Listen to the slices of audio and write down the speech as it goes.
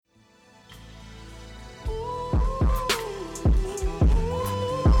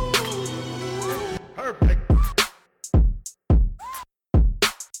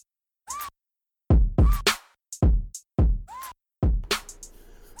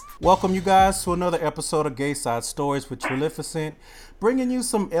Welcome, you guys, to another episode of Gay Side Stories with Trilificent, bringing you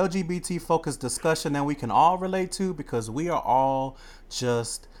some LGBT focused discussion that we can all relate to because we are all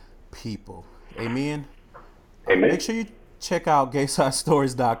just people. Amen. Amen. Make sure you check out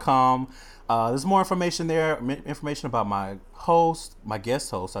GaySideStories.com. There's more information there, information about my host, my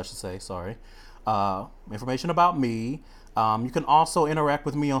guest host, I should say, sorry. Information about me. You can also interact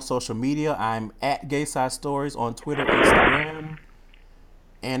with me on social media. I'm at Gayside Stories on Twitter, Instagram,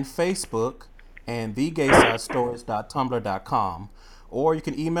 and Facebook, and thegaysidestories.tumblr.com. Or you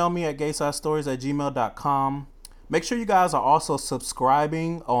can email me at gaysidestories@gmail.com. Make sure you guys are also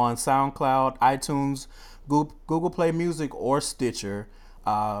subscribing on SoundCloud, iTunes, Google Play Music, or Stitcher.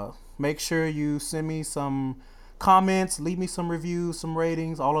 Make sure you send me some comments, leave me some reviews, some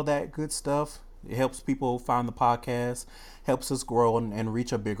ratings, all of that good stuff. It helps people find the podcast, helps us grow and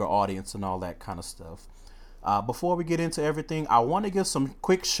reach a bigger audience and all that kind of stuff. Before we get into everything, I want to give some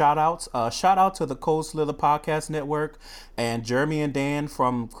quick shout outs. Shout out to the Cold Slither Podcast Network and Jeremy and Dan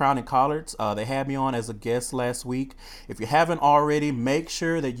from Crown and Collards. They had me on as a guest last week. If you haven't already, make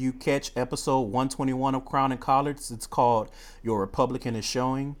sure that you catch episode 121 of Crown and Collards. It's called Your Republican is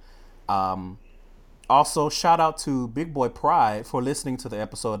Showing. Also, shout out to Big Boy Pride for listening to the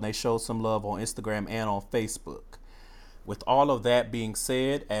episode, and they showed some love on Instagram and on Facebook. With all of that being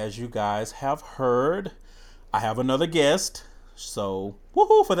said, as you guys have heard, I have another guest. So,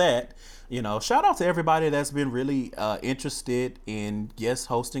 woohoo for that. Shout out to everybody that's been really interested in guest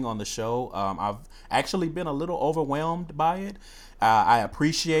hosting on the show. I've actually been a little overwhelmed by it. I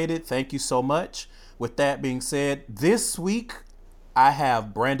appreciate it. Thank you so much. With that being said, this week I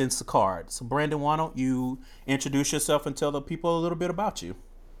have Brandon Sicard. So, Brandon, why don't you introduce yourself and tell the people a little bit about you?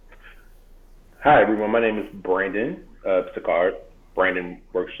 Hi, everyone. My name is Brandon Sicard. Brandon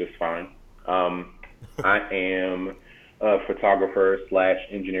works just fine. I am a photographer slash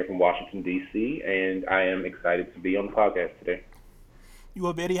engineer from Washington, D.C., and I am excited to be on the podcast today. You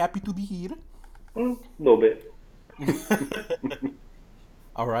are very happy to be here. A little bit.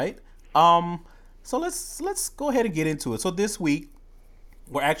 All right. So let's go ahead and get into it. So this week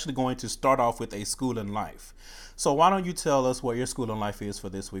we're actually going to start off with a school in life. So why don't you tell us what your school in life is for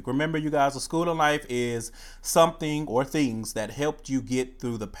this week? Remember, you guys, a school in life is something or things that helped you get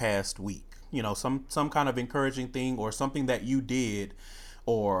through the past week. Some kind of encouraging thing or something that you did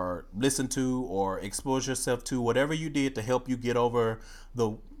or listen to or expose yourself to, whatever you did to help you get over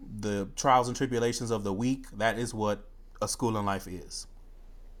the trials and tribulations of the week. That is what a school in life is.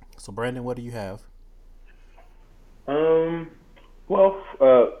 So, Brandon, what do you have? Um,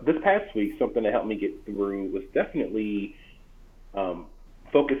 this past week, something that helped me get through was definitely um,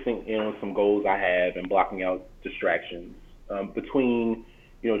 focusing in on some goals I have and blocking out distractions between,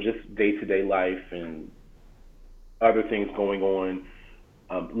 just day to day life and other things going on.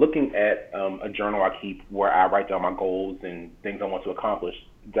 Looking at a journal I keep where I write down my goals and things I want to accomplish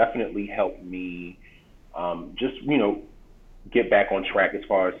definitely helped me just, get back on track as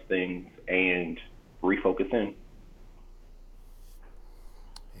far as things and refocus in.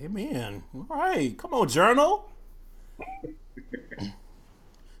 Amen. All right. Come on, journal.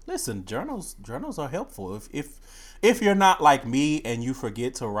 Listen, journals are helpful. If you're not like me and you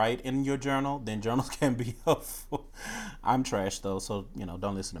forget to write in your journal, then journals can be helpful. I'm trash though, so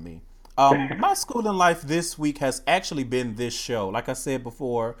don't listen to me. My school in life this week has actually been this show. Like I said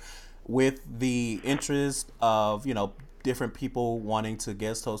before, with the interest of different people wanting to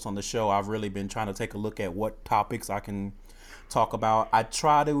guest host on the show, I've really been trying to take a look at what topics I can talk about. I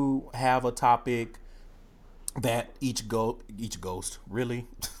try to have a topic that each ghost really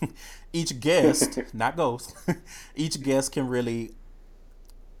each guest, not ghost, each guest can really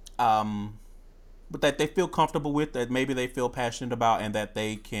um but that they feel comfortable with, that maybe they feel passionate about, and that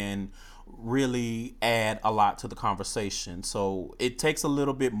they can really add a lot to the conversation. So it takes a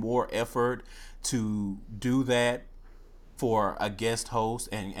little bit more effort to do that for a guest host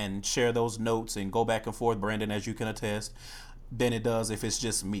and share those notes and go back and forth, Brandon, as you can attest, than it does if it's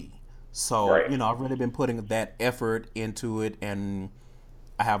just me. So, Right. I've really been putting that effort into it, and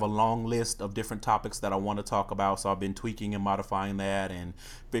I have a long list of different topics that I want to talk about. So I've been tweaking and modifying that and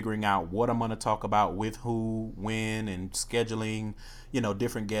figuring out what I'm going to talk about with who, when, and scheduling,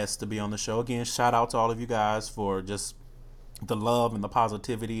 different guests to be on the show. Again, shout out to all of you guys for just the love and the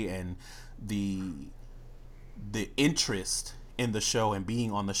positivity and the interest in the show and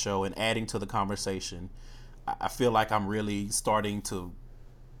being on the show and adding to the conversation. I feel like I'm really starting to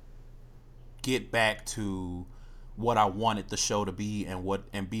get back to what I wanted the show to be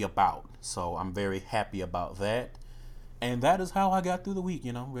and be about. So I'm very happy about that. And that is how I got through the week.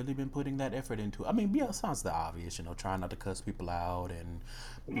 Really been putting that effort into. I mean, yeah, it sounds the obvious. Trying not to cuss people out and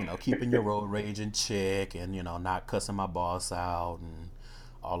keeping your road rage in check and not cussing my boss out and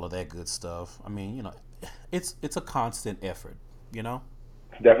all of that good stuff. I mean, it's a constant effort. You know,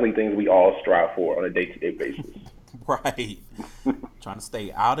 It's definitely things we all strive for on a day-to-day basis. right? Trying to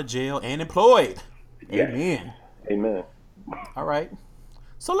stay out of jail and employed. Yes. Amen. Amen. All right.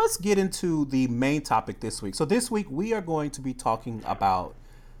 So let's get into the main topic this week. So this week we are going to be talking about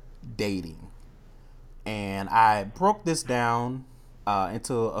dating. And I broke this down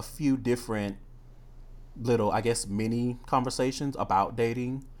into a few different little, I guess, mini conversations about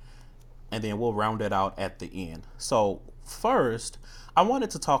dating. And then we'll round it out at the end. So first, I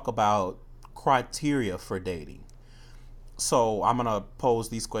wanted to talk about criteria for dating. So I'm gonna pose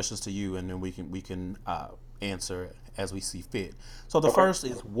these questions to you, and then we can answer as we see fit. So the Okay. first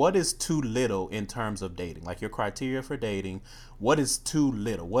is, what is too little in terms of dating? Like your criteria for dating, what is too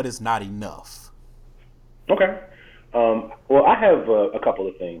little? What is not enough? Okay. Well, I have a couple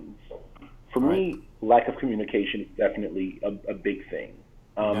of things. For All right, me, lack of communication is definitely a big thing.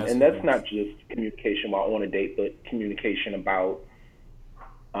 that's And that's huge. not just communication while on a date, but communication about,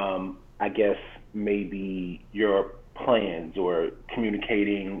 I guess, maybe your plans or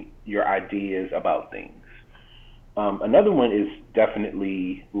communicating your ideas about things. Another one is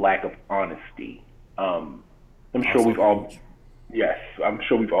definitely lack of honesty. Um, I'm sure Also we've all, huge. yes, I'm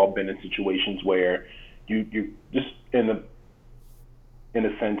sure we've all been in situations where you just in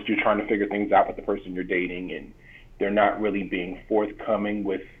a sense you're trying to figure things out with the person you're dating, and they're not really being forthcoming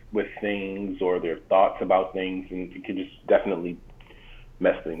with things or their thoughts about things, and it can just definitely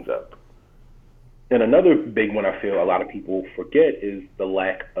mess things up. And another big one I feel a lot of people forget is the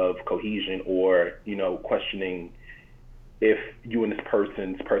lack of cohesion, or questioning if you and this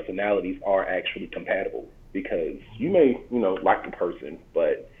person's personalities are actually compatible, because you may like the person,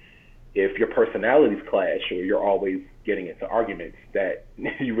 but if your personalities clash or you're always getting into arguments, that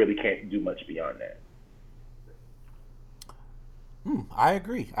you really can't do much beyond that. I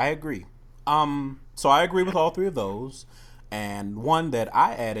agree. I agree. So I agree with all three of those. And one that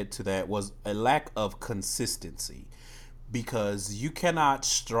I added to that was a lack of consistency, because you cannot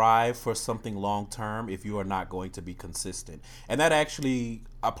strive for something long term if you are not going to be consistent. And that actually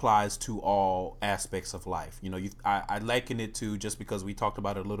applies to all aspects of life. I liken it to, just because we talked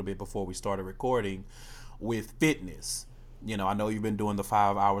about it a little bit before we started recording, with fitness. I know you've been doing the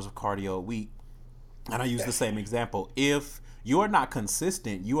 5 hours of cardio a week, and I use the Yes, same example. If you are not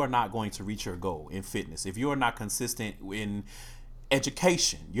consistent, you are not going to reach your goal in fitness. If you are not consistent in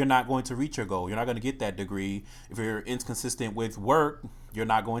education, you're not going to reach your goal. You're not going to get that degree. If you're inconsistent with work, you're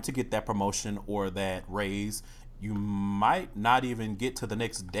not going to get that promotion or that raise. You might not even get to the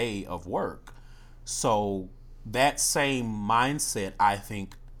next day of work. So that same mindset, I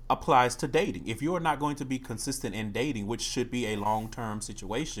think, applies to dating. If you are not going to be consistent in dating, which should be a long-term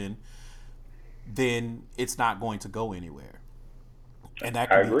situation, then it's not going to go anywhere. And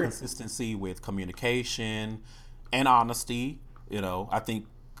that I can be agree. consistency with communication and honesty. I think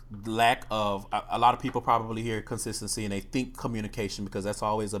lack of a lot of people probably hear consistency and they think communication, because that's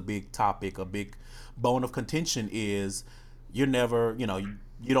always a big topic, a big bone of contention is you're never,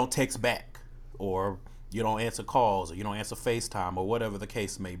 you don't text back, or you don't answer calls, or you don't answer FaceTime, or whatever the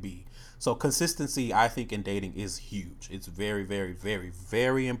case may be. So consistency, I think, in dating is huge. It's very, very, very,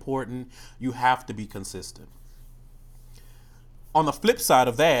 very important. You have to be consistent. On the flip side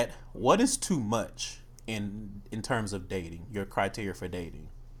of that, what is too much in terms of dating? Your criteria for dating.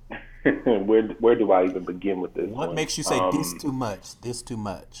 Where do I even begin with this What one? makes you say this too much? This too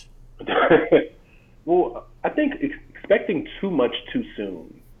much? Well, I think expecting too much too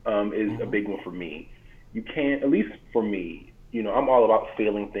soon is a Hmm. big one for me. You can't, at least for me, I'm all about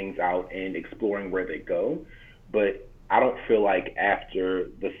feeling things out and exploring where they go, but I don't feel like after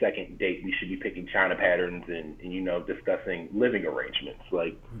the second date we should be picking china patterns and discussing living arrangements.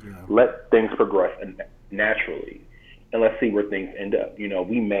 Like, Yeah. let things progress naturally, and let's see where things end up.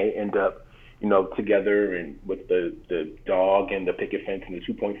 We may end up together and with the dog and the picket fence and the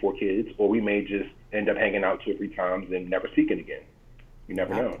 2.4 kids, or we may just end up hanging out 2 or 3 times and never speaking again. You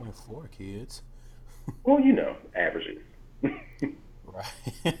never Not know. point four kids. Well, averages. Right.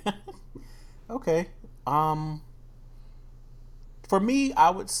 Okay. Um, for me, I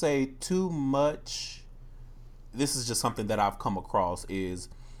would say too much. This is just something that I've come across, is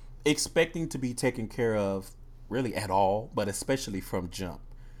expecting to be taken care of really at all, but especially from jump.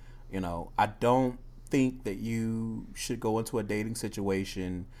 I don't think that you should go into a dating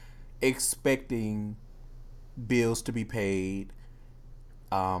situation expecting bills to be paid,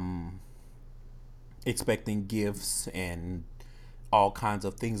 um, expecting gifts and all kinds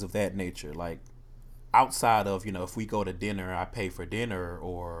of things of that nature. Like outside of, if we go to dinner, I pay for dinner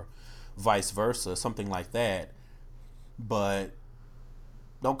or vice versa, something like that. But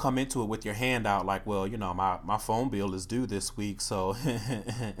don't come into it with your hand out like, well, my phone bill is due this week, so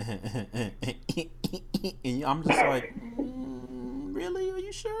and I'm just like, really? Are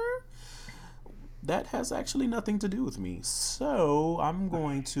you sure? That has actually nothing to do with me. So I'm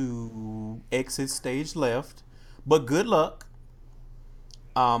going to exit stage left. But good luck.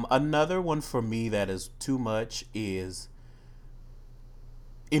 Another one for me that is too much is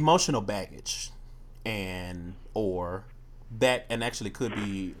emotional baggage, and or that, and actually could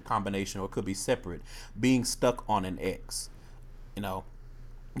be a combination or could be separate. Being stuck on an ex, you know,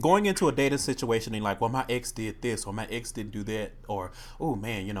 going into a dating situation and like, well, my ex did this or my ex didn't do that, or oh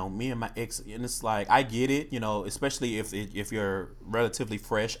man, me and my ex, and it's like I get it, especially if you're relatively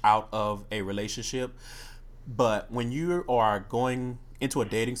fresh out of a relationship, but when you are going into a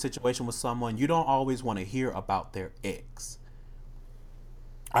dating situation with someone, you don't always want to hear about their ex.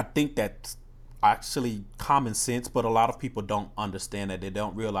 I think that's actually common sense, but a lot of people don't understand that. They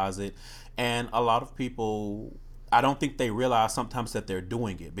don't realize it. And a lot of people, I don't think they realize sometimes that they're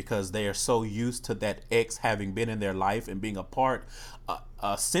doing it because they are so used to that ex having been in their life and being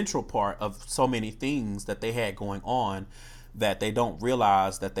a central part of so many things that they had going on, that they don't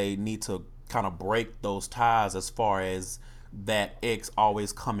realize that they need to kind of break those ties as far as that ex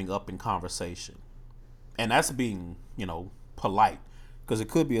always coming up in conversation. And that's being, polite, because it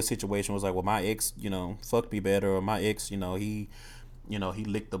could be a situation where it's like, well, my ex, fucked me better, or my ex, he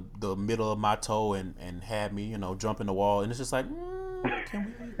licked the middle of my toe and had me, jump in the wall, and it's just like,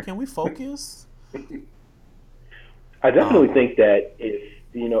 can we focus? I definitely Um, think that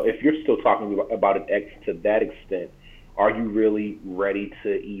if you're still talking about an ex to that extent, are you really ready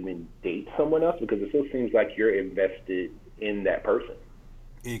to even date someone else? Because it still seems like you're invested in that person.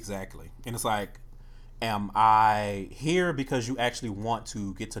 exactly, and it's like, am I here because you actually want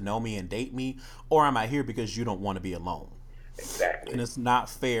to get to know me and date me, or am I here because you don't want to be alone? And Exactly. it's not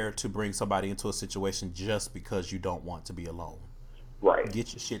fair to bring somebody into a situation just because you don't want to be alone. Right.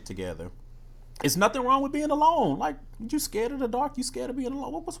 Get your shit together. It's nothing wrong with being alone. Like, you scared of the dark? You scared of being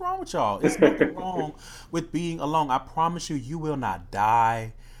alone? What's wrong with y'all? It's nothing wrong with being alone. I promise you, you will not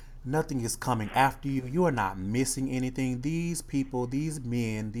die. Nothing is coming after you. You are not missing anything. These people, these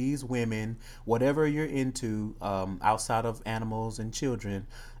men, these women, whatever you're into, outside of animals and children,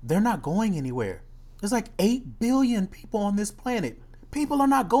 they're not going anywhere. There's like 8 billion people on this planet. People are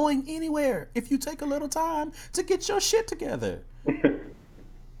not going anywhere if you take a little time to get your shit together.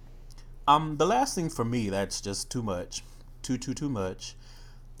 The last thing for me that's just too much, too much,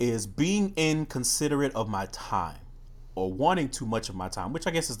 is being inconsiderate of my time, or wanting too much of my time, which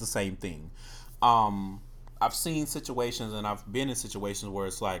I guess is the same thing. Um, I've seen situations and I've been in situations where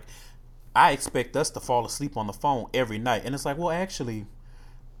it's like, I expect us to fall asleep on the phone every night, and it's like, well, actually,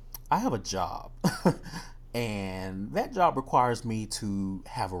 I have a job, and that job requires me to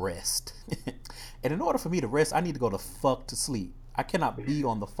have rest. And in order for me to rest, I need to go to fuck to sleep. I cannot be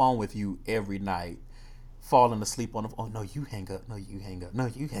on the phone with you every night, falling asleep on the. Oh no, you hang up. No, you hang up. No,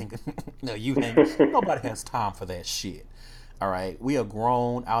 you hang up. No, you hang up. Nobody has time for that shit. All right, we are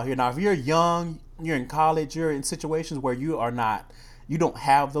grown out here now. If you're young, you're in college, you're in situations where you are not. You don't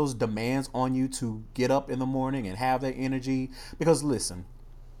have those demands on you to get up in the morning and have that energy. Because listen,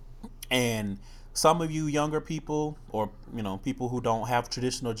 and some of you younger people, or people who don't have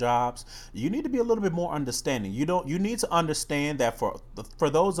traditional jobs, you need to be a little bit more understanding. You need to understand that for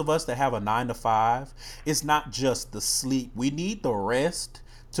those of us that have a 9 to 5, it's not just the sleep. We need the rest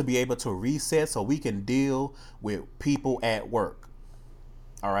to be able to reset so we can deal with people at work.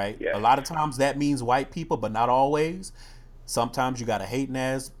 All right, a Yes. lot of times that means white people, but not always. Sometimes you got a hating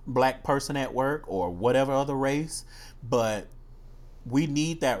ass black person at work, or whatever other race, but we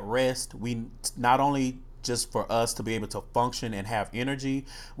need that rest. We not only just for us to be able to function and have energy,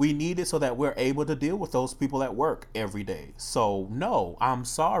 we need it so that we're able to deal with those people at work every day. So no, I'm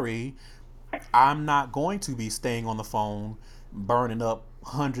sorry, I'm not going to be staying on the phone burning up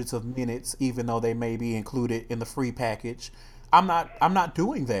hundreds of minutes, even though they may be included in the free package. I'm not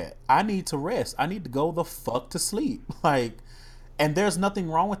doing that. I need to rest. I need to go the fuck to sleep. Like, and there's nothing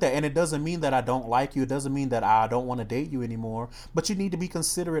wrong with that. And it doesn't mean that I don't like you. It doesn't mean that I don't want to date you anymore. But you need to be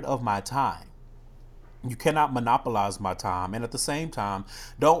considerate of my time. You cannot monopolize my time. And at the same time,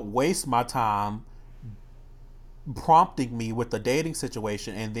 don't waste my time prompting me with the dating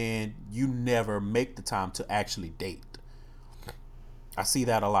situation and then you never make the time to actually date. I see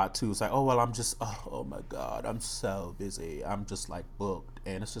that a lot too. It's like, oh, well, oh my God, I'm so busy. I'm just like booked.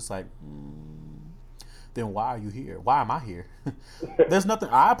 And it's just like, then why are you here? Why am I here? There's nothing.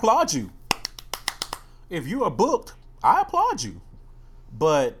 I applaud you. If you are booked, I applaud you.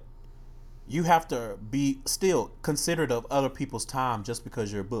 But you have to be still considerate of other people's time just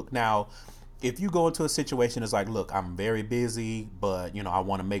because you're booked. Now, if you go into a situation it's like, look, I'm very busy, but I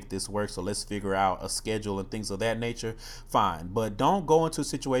want to make this work, so let's figure out a schedule and things of that nature, fine. But don't go into a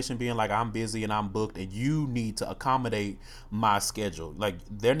situation being like, I'm busy and I'm booked and you need to accommodate my schedule. Like,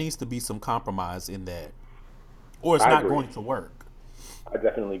 there needs to be some compromise in that, or it's I not agree. going to work. I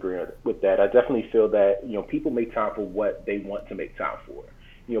definitely agree with that. I definitely feel that people make time for what they want to make time for.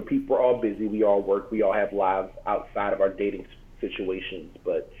 People are all busy. We all work. We all have lives outside of our dating situations,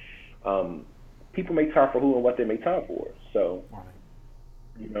 but um, people make time for who and what they make time for. So Right.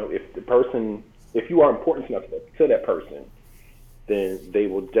 if you are important enough to that person, then they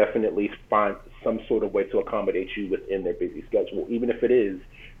will definitely find some sort of way to accommodate you within their busy schedule, even if it is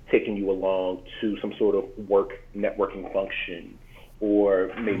taking you along to some sort of work networking function,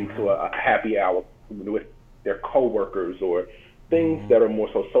 or maybe to Mm-hmm. a happy hour with their coworkers, or things Mm-hmm. that are more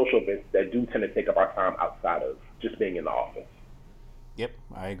so social events that do tend to take up our time outside of just being in the office. Yep,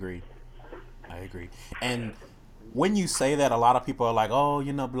 I agree. I agree. And when you say that, a lot of people are like, oh,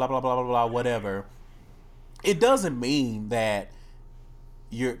 blah blah blah blah blah, whatever. It doesn't mean that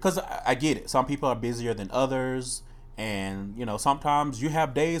you're, because I get it. Some people are busier than others, and sometimes you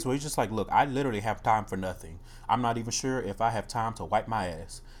have days where you're just like, look, I literally have time for nothing. I'm not even sure if I have time to wipe my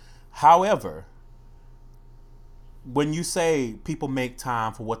ass. However, when you say people make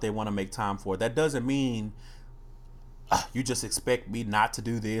time for what they want to make time for, that doesn't mean you just expect me not to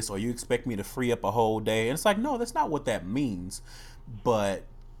do this, or you expect me to free up a whole day. And it's like, no, that's not what that means. But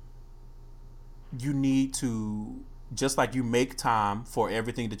you need to, just like you make time for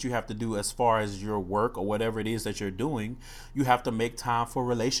everything that you have to do as far as your work or whatever it is that you're doing, you have to make time for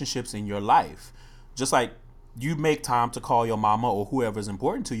relationships in your life. Just like you make time to call your mama or whoever is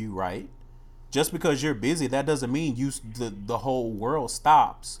important to you, right? Just because you're busy, that doesn't mean the whole world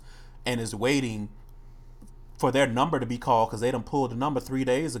stops and is waiting for their number to be called because they done pulled the number 3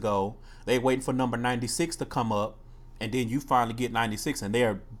 days ago. They waiting for number 96 to come up, and then you finally get 96 and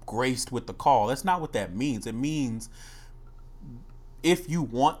they're graced with the call. That's not what that means. It means if you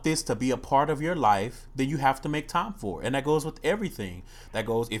want this to be a part of your life, then you have to make time for it. And that goes with everything. That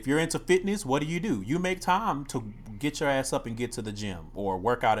goes, if you're into fitness, what do? You make time to get your ass up and get to the gym or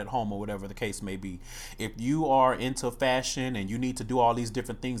work out at home or whatever the case may be. If you are into fashion and you need to do all these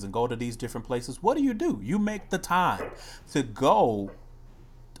different things and go to these different places, what do? You make the time to go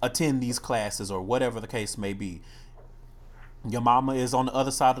attend these classes or whatever the case may be. Your mama is on the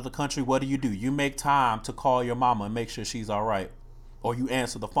other side of the country. What do? You make time to call your mama and make sure she's all right. Or you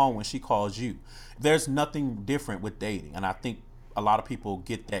answer the phone when she calls you. There's nothing different with dating. And I think a lot of people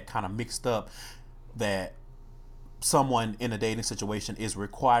get that kind of mixed up, that someone in a dating situation is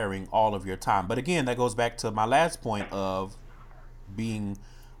requiring all of your time. But again, that goes back to my last point of being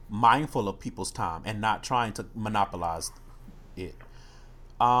mindful of people's time and not trying to monopolize it.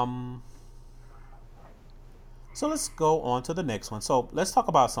 Um, so let's go on to the next one. So let's talk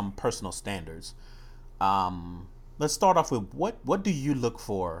about some personal standards. Um, let's start off with what do you look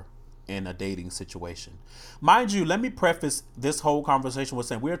for in a dating situation? Mind you, let me preface this whole conversation with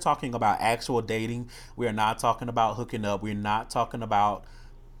saying we're talking about actual dating. We are not talking about hooking up. We're not talking about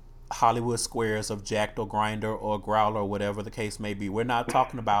Hollywood squares of Jacked or Grinder or Growler or whatever the case may be. We're not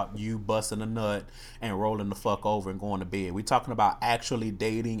talking about you busting a nut and rolling the fuck over and going to bed. We're talking about actually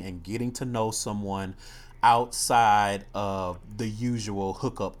dating and getting to know someone outside of the usual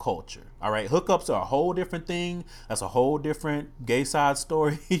hookup culture. All right, hookups are a whole different thing. That's a whole different gay side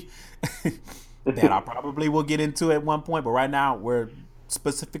story that I probably will get into at one point. But right now, we're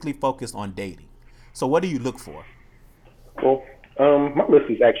specifically focused on dating. So, what do you look for? Well, my list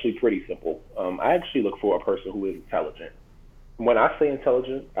is actually pretty simple. I actually look for a person who is intelligent. When I say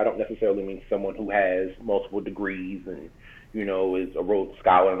intelligent, I don't necessarily mean someone who has multiple degrees and is a Rhodes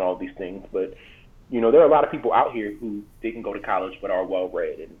Scholar and all these things. But there are a lot of people out here who didn't go to college but are well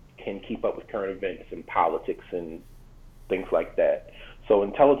read and can keep up with current events and politics and things like that. So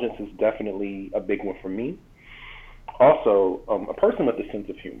intelligence is definitely a big one for me. Also, a person with a sense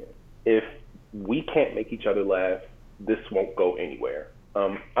of humor. If we can't make each other laugh, this won't go anywhere.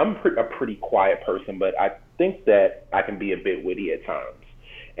 A pretty quiet person, but I think that I can be a bit witty at times.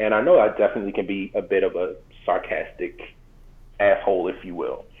 And I know I definitely can be a bit of a sarcastic asshole, if you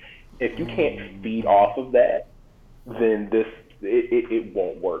will. If you can't feed Mm, off of that, then it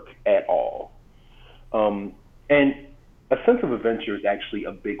won't work at all. And a sense of adventure is actually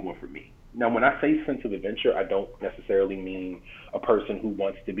a big one for me. Now, when I say sense of adventure, I don't necessarily mean a person who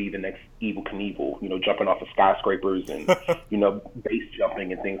wants to be the next Evil Knievel, jumping off of skyscrapers and, base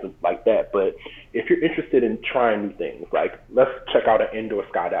jumping and things like that. But if you're interested in trying new things, like let's check out an indoor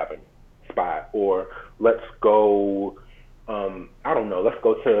skydiving spot, or let's go, I don't know, let's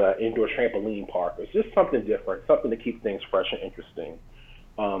go to an indoor trampoline park. It's just something different, something to keep things fresh and interesting.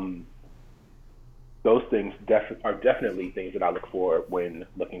 Um, those things are definitely things that I look for when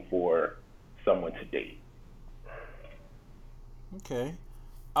looking for someone to date. Okay.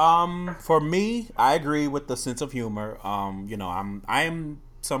 For me, I agree with the sense of humor. I am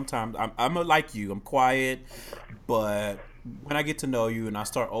sometimes like you. I'm quiet, but when I get to know you and I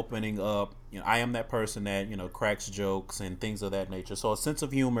start opening up, I am that person that cracks jokes and things of that nature. So a sense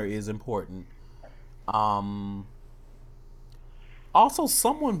of humor is important. Um, Also,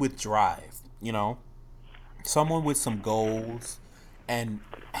 someone with drive. Someone with some goals and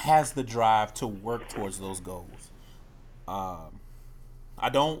has the drive to work towards those goals. I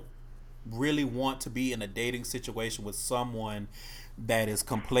don't really want to be in a dating situation with someone that is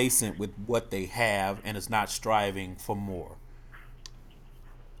complacent with what they have and is not striving for more.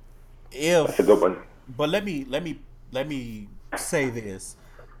 That's a good If one. but let me say this.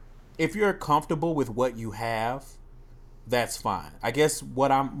 If you're comfortable with what you have, that's fine. I guess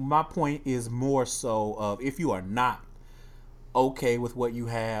what I'm my point is more so of if you are not okay with what you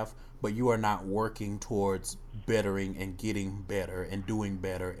have, but you are not working towards bettering and getting better and doing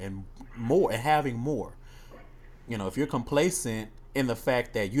better and more and having more. If you're complacent in the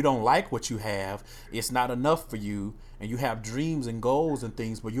fact that you don't like what you have, it's not enough for you, and you have dreams and goals and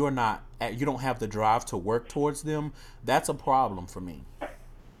things, but you don't have the drive to work towards them. That's a problem for me.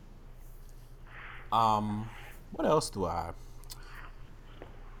 What else do I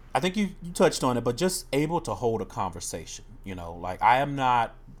think you touched on it, but just able to hold a conversation. Like I'm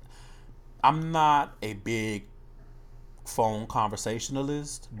not a big phone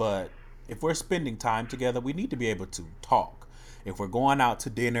conversationalist, but if we're spending time together, we need to be able to talk. If we're going out to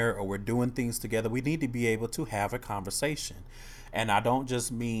dinner or we're doing things together, we need to be able to have a conversation. And I don't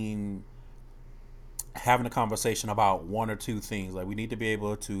just mean having a conversation about one or two things. Like we need to be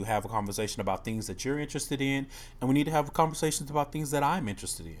able to have a conversation about things that you're interested in, and we need to have conversations about things that I'm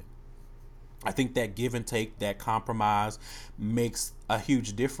interested in. I think that give and take, that compromise makes a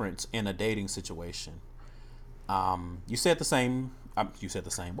huge difference in a dating situation. You said the same. You said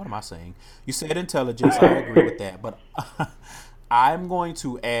the same. What am I saying? You said intelligence. I agree with that, but I'm going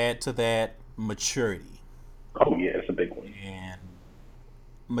to add to that maturity. Oh yeah, it's a big one. And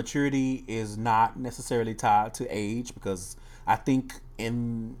maturity is not necessarily tied to age because I think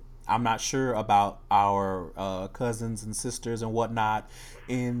in I'm not sure about our cousins and sisters and whatnot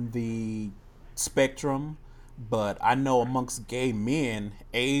in the spectrum, but I know amongst gay men,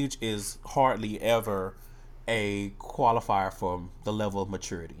 age is hardly ever a qualifier for the level of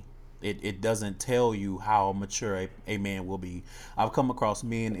maturity. It doesn't tell you how mature a man will be. I've come across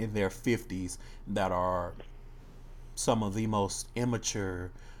men in their 50s that are some of the most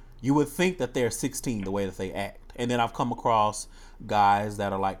immature. You would think that they're 16 the way that they act. And then I've come across guys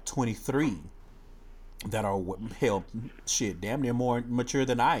that are like 23 that are hell shit damn near more mature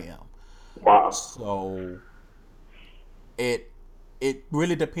than I am. Wow. So it it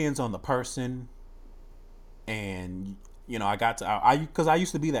really depends on the person. And I got to I because I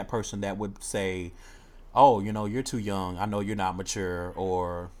used to be that person that would say, "Oh, you're too young. I know you're not mature,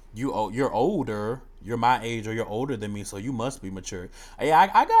 or you're older. You're my age, or you're older than me, so you must be mature." Yeah,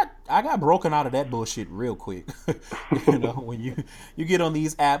 I got broken out of that bullshit real quick. When you get on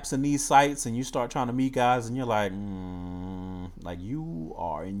these apps and these sites and you start trying to meet guys, and you're like you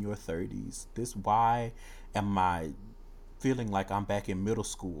are in your 30s. This why am I feeling like I'm back in middle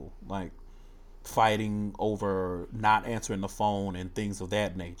school? Like fighting over not answering the phone and things of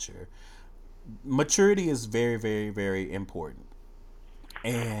that nature. Maturity is very, very, very important.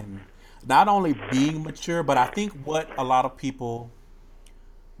 And not only being mature, but I think what a lot of people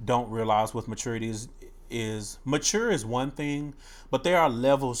don't realize with maturity is mature is one thing, but there are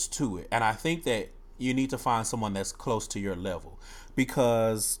levels to it. And I think that you need to find someone that's close to your level,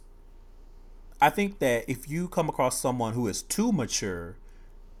 because I think that if you come across someone who is too mature,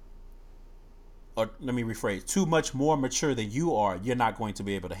 or let me rephrase, too much more mature than you are, you're not going to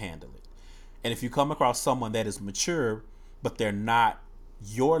be able to handle it. And if you come across someone that is mature, but they're not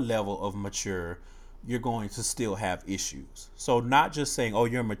your level of mature, you're going to still have issues. So not just saying, "Oh,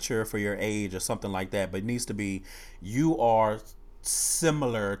 you're mature for your age" or something like that, but it needs to be, "You are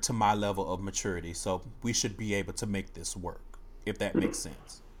similar to my level of maturity, so we should be able to make this work," if that makes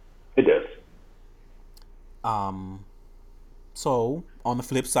sense. It does. So, on the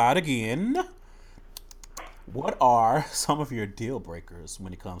flip side again, what are some of your deal breakers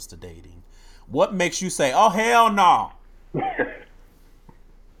when it comes to dating? What makes you say, "Oh hell no"?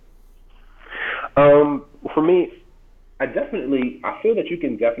 For me, I feel that you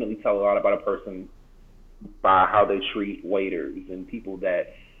can definitely tell a lot about a person by how they treat waiters and people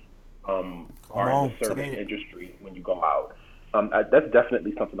that Come are in the on, service say it. industry when you go out. That's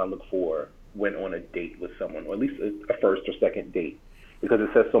definitely something I look for when on a date with someone, or at least a first or second date, because it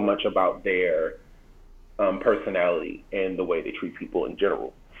says so much about their personality and the way they treat people in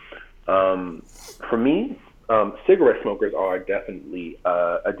general. Um, for me, cigarette smokers are definitely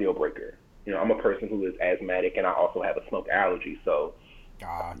a deal breaker. You know, I'm a person who is asthmatic and I also have a smoke allergy, so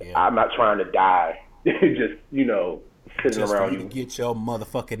Ah, yeah. I'm not trying to die just, sitting Just for around you to you. get your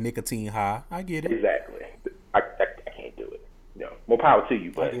motherfucking nicotine high. I get it. Exactly. I can't do it. More power to you,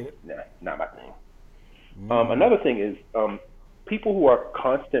 I but get it. nah, not my thing. Mm-hmm. Another thing is people who are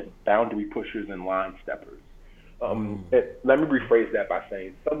constant boundary pushers and line steppers. Mm. Let me rephrase that by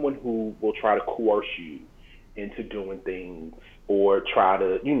saying someone who will try to coerce you into doing things or try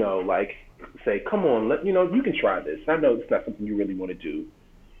to, like say, come on, you can try this. I know it's not something you really want to do.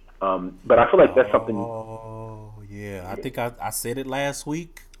 But I feel like that's something. Oh, yeah. I think I said it last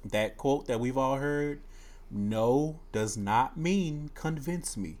week. That quote that we've all heard: no does not mean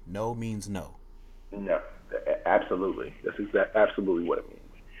convince me. No means no. No, absolutely. Absolutely what it means.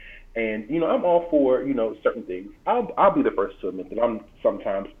 And I'm all for certain things. I'll be the first to admit that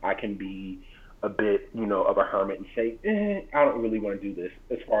sometimes I can be a bit of a hermit and say, I don't really want to do this.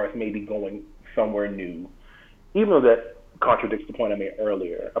 As far as maybe going somewhere new, even though that contradicts the point I made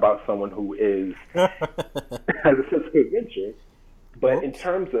earlier about someone who is has a sense of adventure. But in Whoops.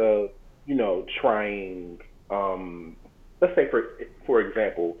 terms of trying, let's say for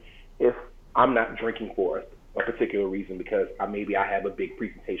example, if I'm not drinking for a particular reason because maybe I have a big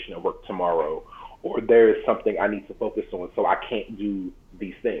presentation at work tomorrow, or there is something I need to focus on, so I can't do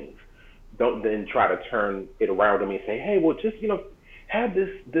these things. Don't then try to turn it around on me and say, hey, well, just have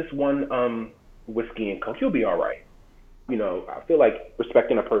this one whiskey and coke, you'll be all right. I feel like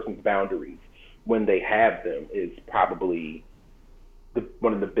respecting a person's boundaries when they have them is probably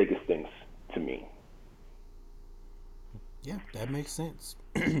one of the biggest things to me. Yeah, that makes sense.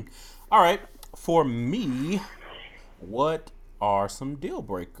 All right. For me, what are some deal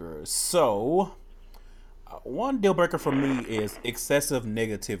breakers? So, one deal breaker for me is excessive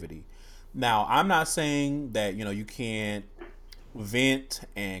negativity. Now, I'm not saying that, you can't vent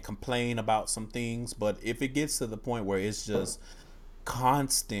and complain about some things, but if it gets to the point where it's just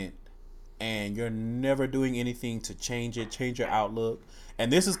constant and you're never doing anything to change it, change your outlook.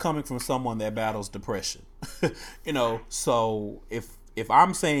 And this is coming from someone that battles depression. So if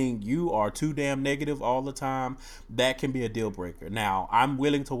I'm saying you are too damn negative all the time, that can be a deal breaker. Now, I'm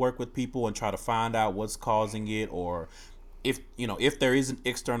willing to work with people and try to find out what's causing it, or if there is an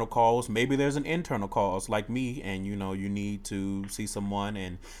external cause, maybe there's an internal cause like me, and you need to see someone,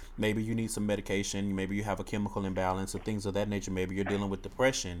 and maybe you need some medication, maybe you have a chemical imbalance or things of that nature, maybe you're dealing with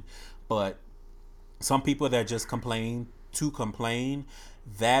depression. But some people that just complain to complain,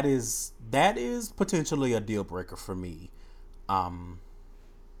 that is potentially a deal breaker for me. um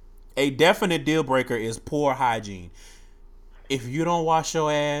a definite deal breaker is poor hygiene. If you don't wash your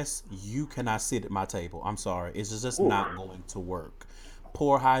ass, you cannot sit at my table. I'm sorry. It's just Ooh. not going to work.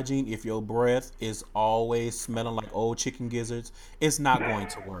 Poor hygiene, if your breath is always smelling like old chicken gizzards, it's not going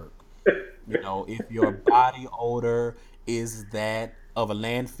to work. If your body odor is that of a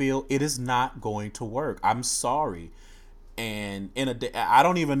landfill, it is not going to work. I'm sorry. And in a day, I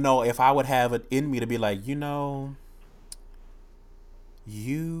don't even know if I would have it in me to be like, you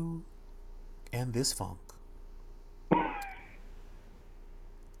and this funk.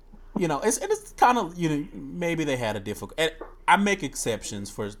 It's kind of maybe they had a difficult. And I make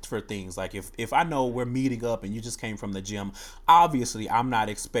exceptions for things like if I know we're meeting up and you just came from the gym, obviously I'm not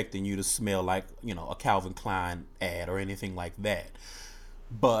expecting you to smell like a Calvin Klein ad or anything like that.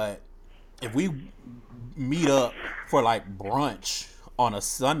 But if we meet up for like brunch on a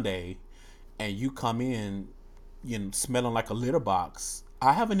Sunday and you come in smelling like a litter box,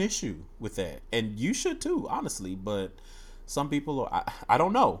 I have an issue with that, and you should too, honestly. But some people are, I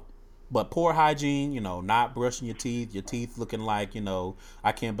don't know. But poor hygiene, not brushing your teeth looking like,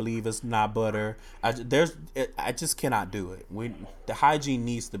 I can't believe it's not butter. I just cannot do it. The hygiene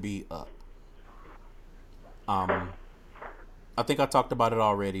needs to be up. Um, I think I talked about it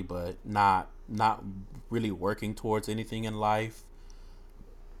already, but not really working towards anything in life,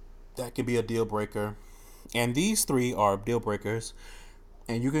 that can be a deal breaker. And these three are deal breakers.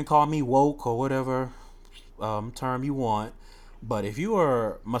 And you can call me woke or whatever term you want. But if you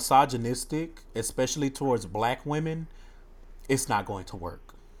are misogynistic, especially towards black women, it's not going to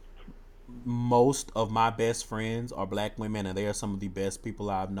work. Most of my best friends are black women, and they are some of the best people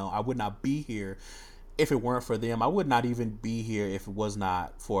I've known. I would not be here if it weren't for them. I would not even be here if it was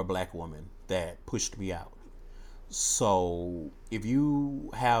not for a black woman that pushed me out. So if you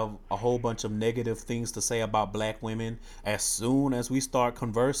have a whole bunch of negative things to say about black women, as soon as we start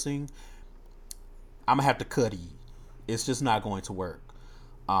conversing, I'm gonna have to cut you. It's just not going to work.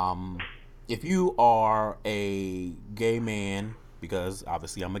 Um, if you are a gay man, because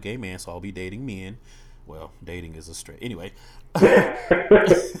obviously I'm a gay man, so I'll be dating men. Well, dating is a straight. Anyway,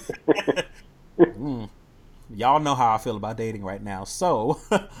 y'all know how I feel about dating right now. So,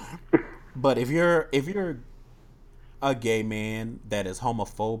 but if you're a gay man that is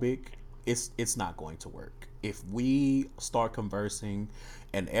homophobic, it's not going to work. If we start conversing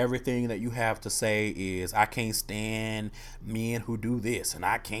and everything that you have to say is I can't stand men who do this and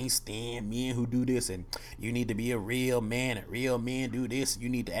I can't stand men who do this and you need to be a real man and real men do this and you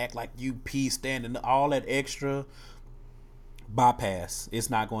need to act like you peace standing all that extra bypass, it's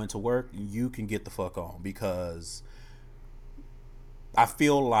not going to work. You can get the fuck on because I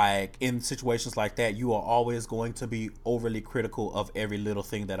feel like in situations like that, you are always going to be overly critical of every little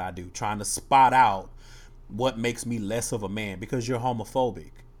thing that I do, trying to spot out what makes me less of a man because you're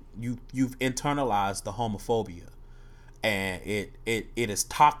homophobic. You've internalized the homophobia, and it is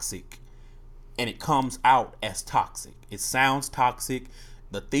toxic, and it comes out as toxic. It sounds toxic.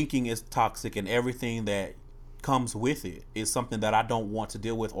 The thinking is toxic, and everything that comes with it is something that I don't want to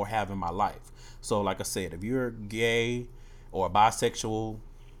deal with or have in my life. So, like I said, if you're gay or bisexual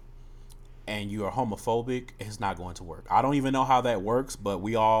and you are homophobic, it's not going to work. I don't even know how that works, but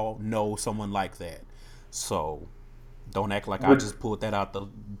we all know someone like that. So don't act like I But just pulled that out the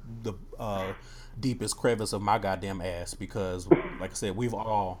deepest crevice of my goddamn ass because, like I said, we've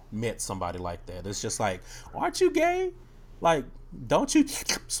all met somebody like that. It's just like, aren't you gay? Like, don't you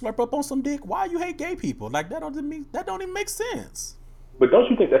slurp up on some dick? Why you hate gay people? Like that don't even make sense. but don't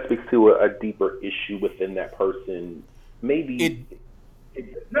you think that speaks to a deeper issue within that person? It Maybe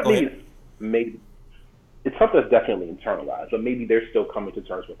not Go ahead. maybe it's something that's definitely internalized, but maybe they're still coming to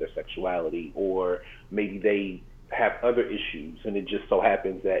terms with their sexuality, or maybe they have other issues, and it just so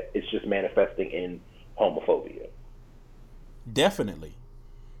happens that it's just manifesting in homophobia. Definitely.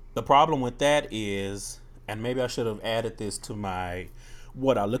 The problem with that is, and maybe I should have added this to my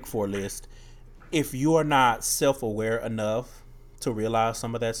what I look for list. If you are not self aware enough to realize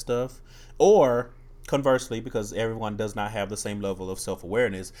some of that stuff, or conversely, because everyone does not have the same level of self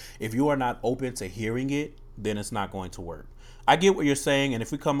awareness, if you are not open to hearing it, then it's not going to work. I get what you're saying, and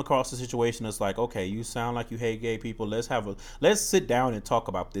if we come across a situation that's like, okay, you sound like you hate gay people, let's sit down and talk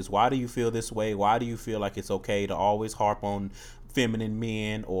about this. Why do you feel this way? Why do you feel like it's okay to always harp on feminine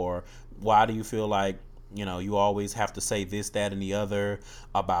men, or why do you feel like you always have to say this, that, and the other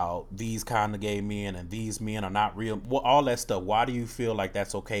about these kind of gay men and these men are not real, well, all that stuff. Why do you feel like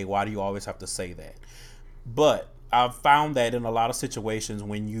that's okay? Why do you always have to say that? But I've found that in a lot of situations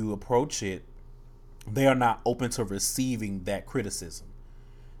when you approach it, they are not open to receiving that criticism.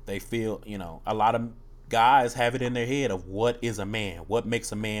 They feel, a lot of guys have it in their head of what is a man, what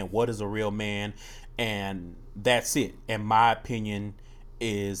makes a man, what is a real man, and that's it. In my opinion,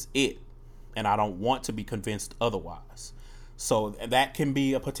 is it. And I don't want to be convinced otherwise. So that can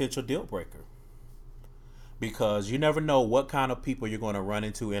be a potential deal breaker because you never know what kind of people you're going to run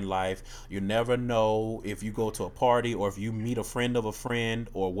into in life. You never know if you go to a party or if you meet a friend of a friend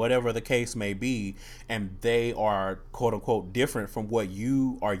or whatever the case may be, and they are quote unquote different from what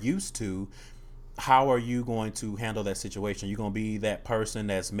you are used to. How are you going to handle that situation? You're going to be that person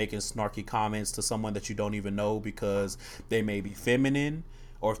that's making snarky comments to someone that you don't even know because they may be feminine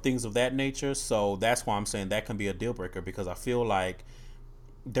or things of that nature. So that's why I'm saying that can be a deal breaker because I feel like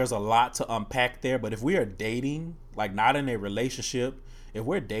there's a lot to unpack there. But if we are dating, like not in a relationship, if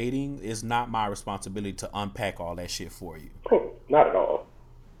we're dating, it's not my responsibility to unpack all that shit for you. Oh, not at all.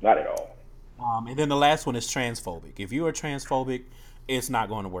 Not at all. And then the last one is transphobic. If you are transphobic, it's not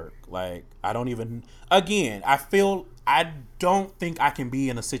going to work. Like, I don't even, again, I don't think I can be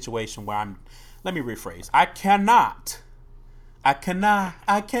in a situation where let me rephrase. I cannot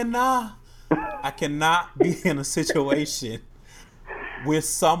be in a situation with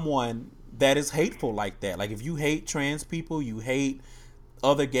someone that is hateful like that. Like, if you hate trans people, you hate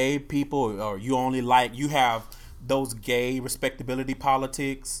other gay people, or you have those gay respectability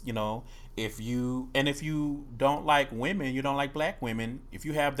politics, if you don't like women, you don't like black women, if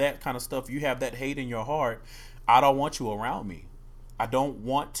you have that kind of stuff, you have that hate in your heart, I don't want you around me. I don't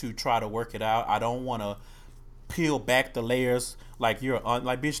want to try to work it out. I don't want to peel back the layers like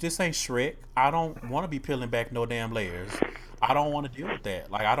like, bitch, this ain't Shrek. I don't want to be peeling back no damn layers. I don't want to deal with that.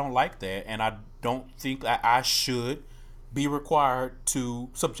 Like, I don't like that, and I don't think that I should be required to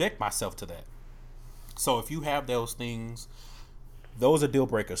subject myself to that. So if you have those things, those are deal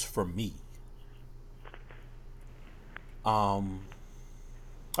breakers for me. Um,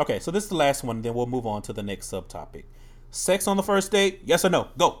 okay, so this is the last one, then we'll move on to the next subtopic. Sex on the first date? Yes or no?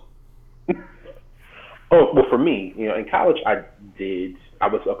 Go. Oh, well, for me, in college, I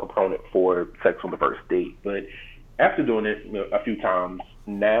was a proponent for sex on the first date, but after doing it, a few times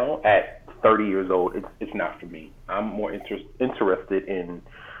now at 30 years old, it's not for me. I'm more interested in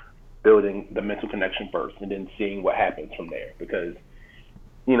building the mental connection first and then seeing what happens from there. Because,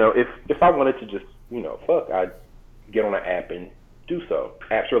 if I wanted to just, fuck, I'd get on an app and do so.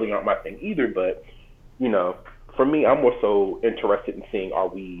 Apps really aren't my thing either, but, you know, for me, I'm more so interested in seeing, are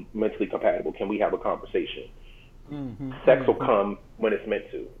we mentally compatible? Can we have a conversation? Mm-hmm, Sex will mm-hmm, come when it's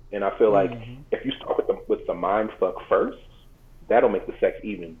meant to. And I feel like mm-hmm. if you start with the mind fuck first, that'll make the sex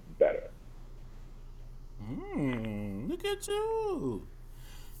even better. Look at you.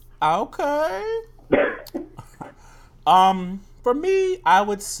 Okay. For me, I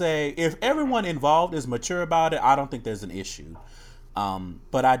would say if everyone involved is mature about it, I don't think there's an issue.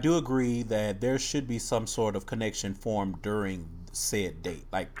 But I do agree that there should be some sort of connection formed during said date.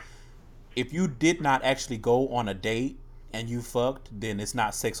 Like, if you did not actually go on a date and you fucked, then it's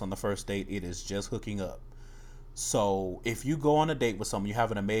not sex on the first date. It is just hooking up. So if you go on a date with someone, you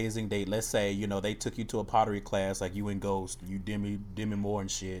have an amazing date. Let's say, they took you to a pottery class like you and Ghost, you Demi Moore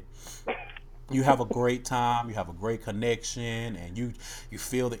and shit. You have a great time, you have a great connection, and you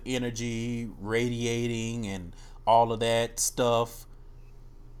feel the energy radiating and all of that stuff,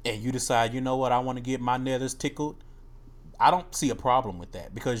 and you decide, you know what, I want to get my nethers tickled. I don't see a problem with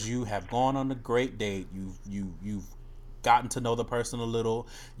that because you have gone on a great date. You've gotten to know the person a little.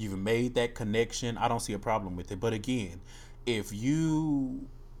 You've made that connection. I don't see a problem with it. But again, if you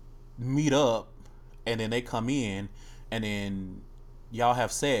meet up and then they come in and then y'all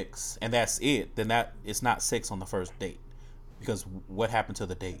have sex and that's it, then that it's not sex on the first date because what happened to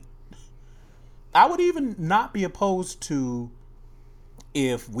the date? I would even not be opposed to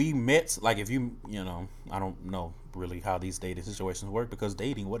if we met, like if I don't know really how these dating situations work because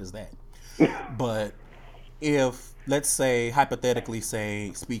dating, what is that? But if, let's say, hypothetically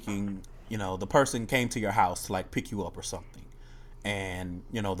say speaking, the person came to your house to like pick you up or something, and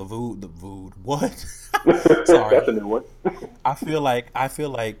the vood what? That's Sorry, a new one. I feel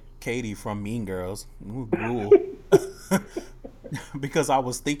like Katie from Mean Girls. Ooh, gruel. Because I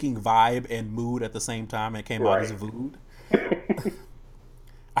was thinking vibe and mood at the same time and it came out as Right. vood.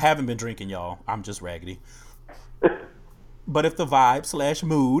 I haven't been drinking, y'all. I'm just raggedy. But if the vibe slash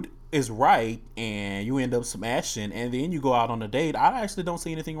mood is right and you end up smashing and then you go out on a date, I actually don't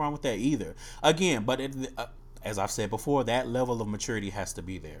see anything wrong with that either. Again, but as I've said before, that level of maturity has to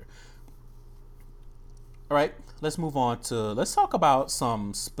be there. All right, let's talk about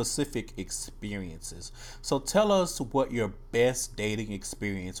some specific experiences. So tell us what your best dating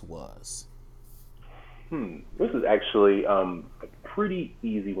experience was. This is actually a pretty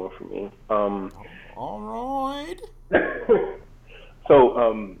easy one for me. All right.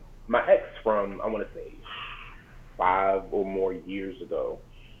 So my ex from I want to say 5 or more years ago,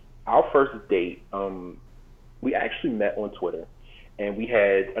 our first date, we actually met on Twitter, and we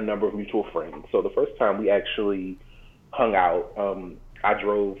had a number of mutual friends. So the first time we actually hung out, I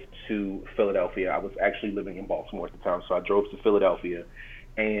drove to Philadelphia. I was actually living in Baltimore at the time, so I drove to Philadelphia,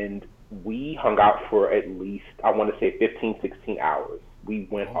 and we hung out for at least I want to say 15, 16 hours. We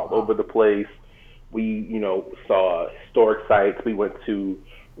went Oh all wow. over the place. We, saw historic sites. We went to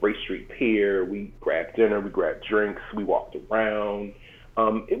Ray Street Pier. We grabbed dinner. We grabbed drinks. We walked around.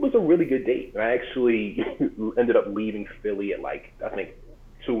 It was a really good date. I actually ended up leaving Philly at like I think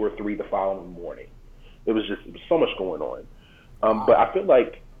 2 or 3 the following morning. It was so much going on. But Wow. I feel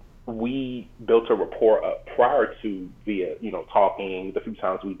like we built a rapport up prior to via talking the few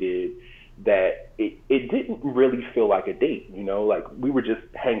times we did that it didn't really feel like a date. Like we were just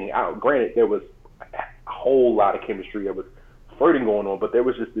hanging out. Granted, there was a whole lot of chemistry. There was flirting going on, but there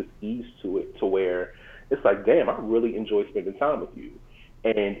was just this ease to it to where it's like, damn, I really enjoy spending time with you.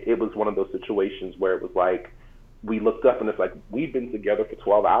 And it was one of those situations where it was like we looked up and it's like we've been together for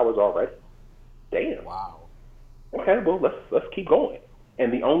 12 hours already. Damn. Wow. Okay, well let's keep going.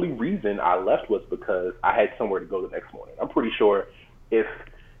 And the only reason I left was because I had somewhere to go the next morning. I'm pretty sure if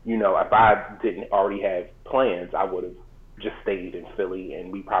if I didn't already have plans, I would have just stayed in Philly,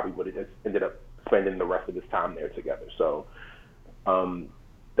 and we probably would have just ended up spending the rest of this time there together. So um,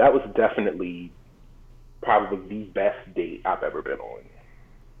 that was definitely probably the best date I've ever been on.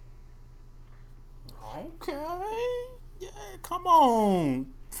 Okay. Yeah, come on.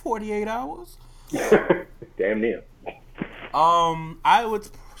 48 hours. Damn near. I would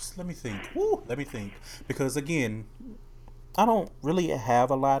let me think. Woo, let me think. Because again, I don't really have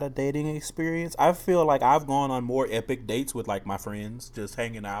a lot of dating experience. I feel like I've gone on more epic dates with like my friends, just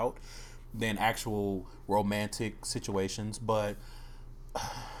hanging out, than actual romantic situations. But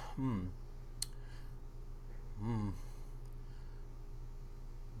um,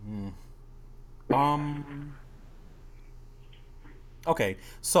 okay.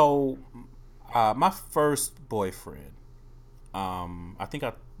 So, my first boyfriend. I think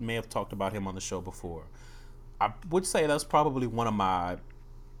I may have talked about him on the show before. I would say that's probably one of my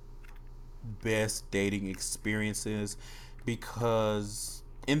best dating experiences because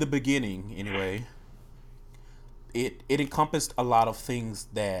in the beginning anyway it encompassed a lot of things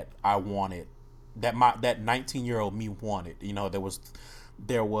that I wanted, that 19-year-old me wanted.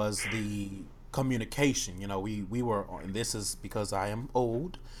 There was the communication. We were on, this is because I am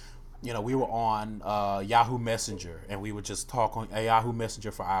old. We were on Yahoo Messenger, and we would just talk on Yahoo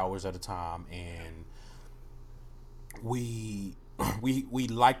Messenger for hours at a time, and we we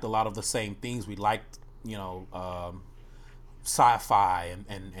liked a lot of the same things. We liked, sci-fi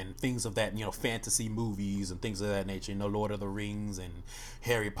and things of that, fantasy movies and things of that nature, Lord of the Rings and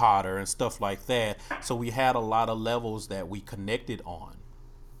Harry Potter and stuff like that. So we had a lot of levels that we connected on,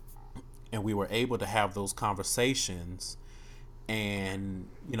 and we were able to have those conversations and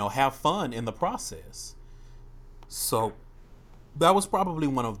have fun in the process. So that was probably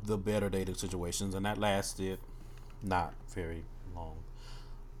one of the better dating situations, and that lasted not very long.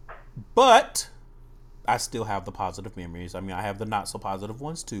 But I still have the positive memories. I mean, I have the not so positive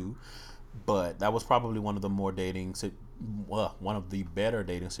ones too. But that was probably one of the one of the better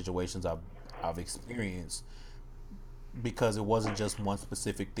dating situations I've experienced, because it wasn't just one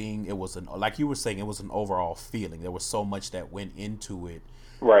specific thing. It was like you were saying, it was an overall feeling. There was so much that went into it.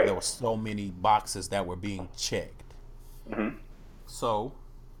 There Right. were so many boxes that were being checked. Hmm. So,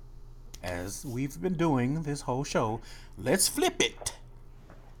 as we've been doing this whole show, let's flip it.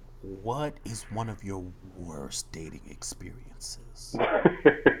 What is one of your worst dating experiences?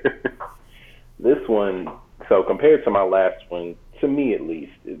 This one, so compared to my last one, to me at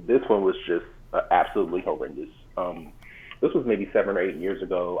least, this one was just absolutely horrendous. This was maybe 7 or 8 years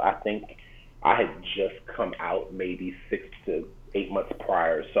ago. I think I had just come out maybe 6 to 8 months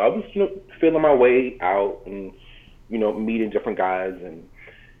prior. So I was, feeling my way out and, meeting different guys. And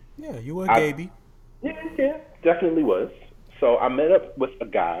Yeah, you were a I, Gaby. yeah, yeah, definitely was. So I met up with a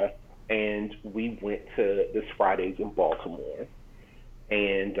guy and we went to this Fridays in Baltimore.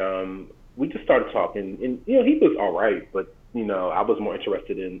 And we just started talking. And, he was all right, but, I was more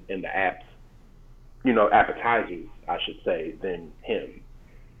interested in the apps, appetizers, I should say, than him.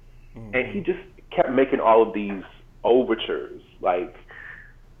 And he Mm-hmm. just kept making all of these overtures, like,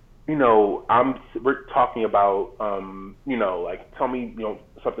 we're talking about, like, tell me,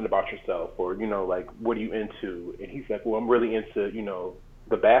 something about yourself, or, like, what are you into? And he's like, well, I'm really into,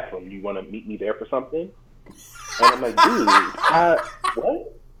 the bathroom. You want to meet me there for something? And I'm like, dude,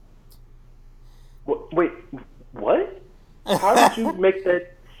 what? Wait, what? How did you make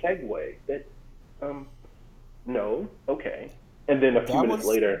that segue? Um, no, okay. And then a few that minutes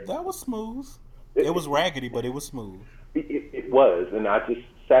was later, that was smooth. It was it, raggedy, but it was smooth. it was, and I just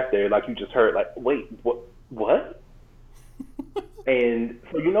sat there like you just heard, like, wait, what? And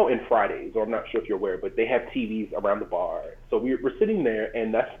so, in Fridays, or I'm not sure if you're aware, but they have TVs around the bar. So we're sitting there,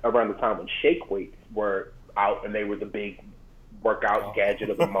 and that's around the time when shake weights were out, and they were the big workout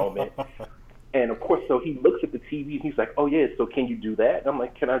gadget of the moment. Oh. And of course, so he looks at the TV and he's like, "Oh yeah, so can you do that?" And I'm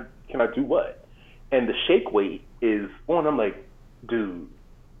like, "Can I do what?" And the shake weight is on. I'm like, "Dude,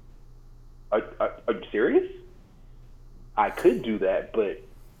 are you serious? I could do that, but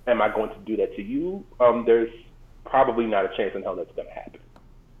am I going to do that to you? There's probably not a chance in hell that's going to happen.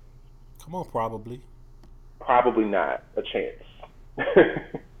 Come on, probably. Probably not a chance."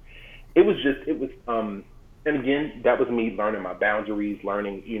 And again, that was me learning my boundaries,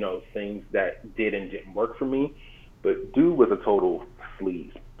 learning, things that did and didn't work for me. But dude was a total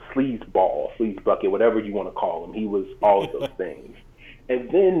sleaze ball, sleaze bucket, whatever you want to call him. He was all of those things. And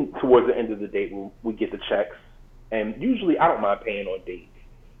then towards the end of the date, we get the checks, and usually I don't mind paying on dates,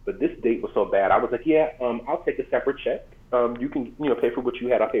 but this date was so bad. I was like, yeah, I'll take a separate check. You can, pay for what you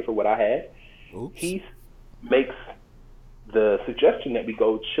had. I'll pay for what I had. Oops. He makes the suggestion that we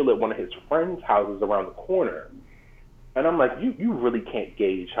go chill at one of his friends' houses around the corner. And I'm like, you really can't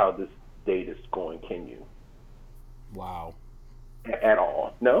gauge how this date is going, can you? Wow. At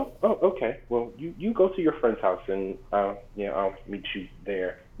all? No. Oh, okay. Well, you go to your friend's house and yeah, I'll meet you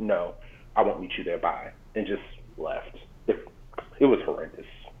there. No, I won't meet you there. Bye, and just left. It was horrendous.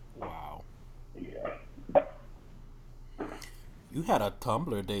 Wow. Yeah. You had a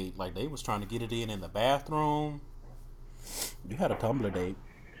Tumblr date, like they was trying to get it in the bathroom. You had a Tumblr date.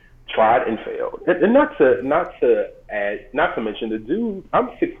 Tried and failed. And not to mention the dude. I'm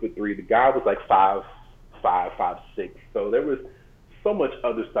 6'3". The guy was like 5'5", 5'6". So there was so much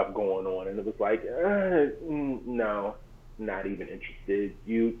other stuff going on, and it was like, no, not even interested.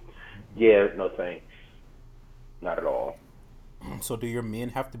 Yeah, no thanks, not at all, So do your men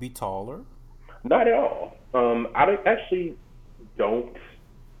have to be taller? not at all. Actually don't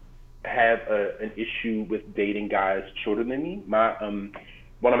have an issue with dating guys shorter than me. My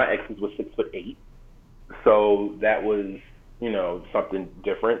one of my exes was 6'8". So that was, something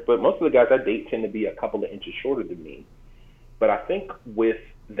different. But most of the guys I date tend to be a couple of inches shorter than me. But I think with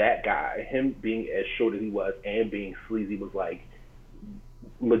that guy, him being as short as he was and being sleazy was like,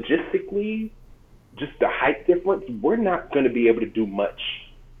 logistically, just the height difference, we're not going to be able to do much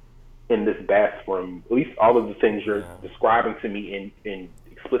in this bathroom. At least all of the things you're Yeah. describing to me in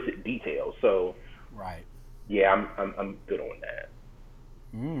explicit detail. So Right. yeah, I'm good on that.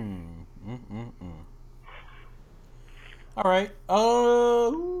 Mm. Mm. All right.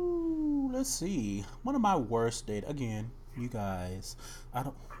 Let's see. One of my worst date again. You guys, I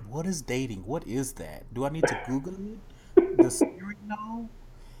don't. What is dating? What is that? Do I need to Google it? Does Siri know?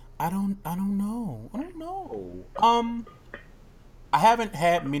 I don't. I don't know. I don't know. I haven't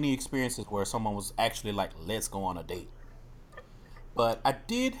had many experiences where someone was actually like, "Let's go on a date." But I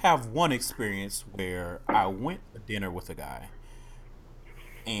did have one experience where I went to dinner with a guy,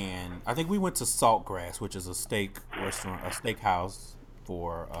 and I think we went to Saltgrass, which is a steak restaurant, a steakhouse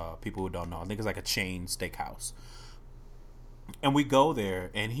for people who don't know. I think it's like a chain steakhouse. And we go there,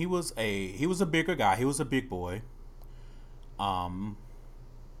 and he was a bigger guy. He was a big boy, um,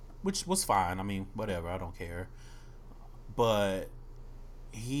 which was fine. I mean, whatever. I don't care. But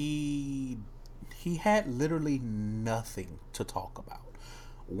he he had literally nothing to talk about.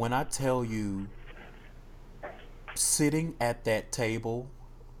 When I tell you, sitting at that table,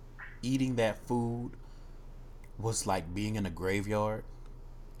 eating that food was like being in a graveyard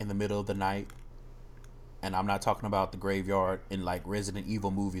in the middle of the night. And I'm not talking about the graveyard in like Resident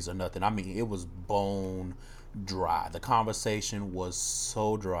Evil movies or nothing. I mean, it was bone dry. The conversation was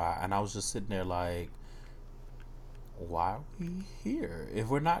so dry. And I was just sitting there like, why are we here if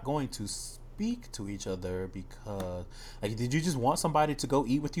we're not going to speak to each other? Because like, did you just want somebody to go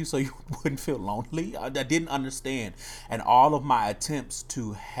eat with you so you wouldn't feel lonely? I didn't understand. And all of my attempts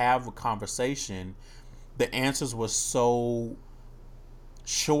to have a conversation, the answers were so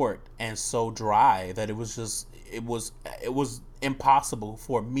short and so dry that it was impossible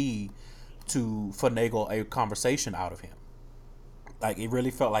for me to finagle a conversation out of him. Like, it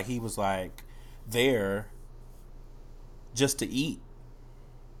really felt like he was like there just to eat.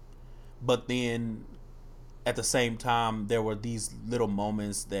 But then at the same time, there were these little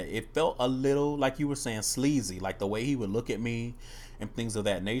moments that it felt a little like you were saying sleazy, like the way he would look at me and things of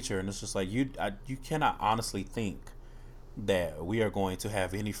that nature. And it's just like you cannot honestly think that we are going to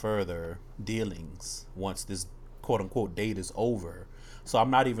have any further dealings once this quote unquote date is over. So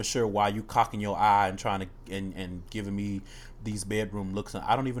I'm not even sure why you cocking your eye and trying to and giving me these bedroom looks.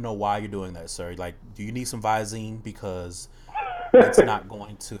 I don't even know why you're doing that, sir. Like, do you need some Visine? Because it's not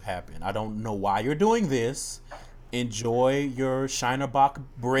going to happen. I don't know why you're doing this. Enjoy your Shinerbach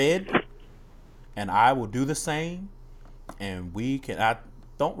bread, and I will do the same. And we can. I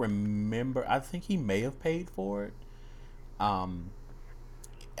don't remember. I think he may have paid for it. Um,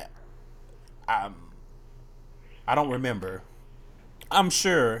 I I don't remember. I'm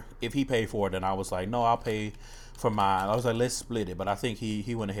sure if he paid for it, then I was like, no, I'll pay for mine. I was like, let's split it. But I think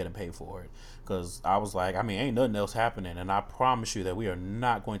he went ahead and paid for it because I was like, I mean, ain't nothing else happening, and I promise you that we are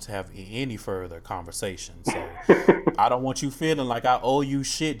not going to have any further conversation. So I don't want you feeling like I owe you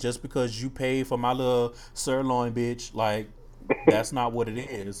shit just because you paid for my little sirloin, bitch. Like, that's not what it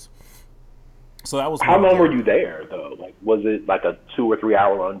is. So that was How one long were thing. you there though? Like, was it like a 2 or 3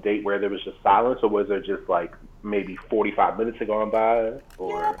 hour long date where there was just silence, or was there just like maybe 45 minutes had gone by? Yeah,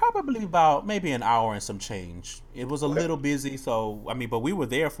 Or probably about maybe an hour and some change. It was a okay, little busy, so I mean, but we were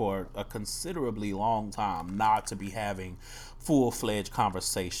there for a considerably long time, not to be having full fledged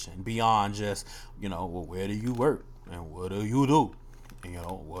conversation beyond just, well, where do you work and what do you do, and,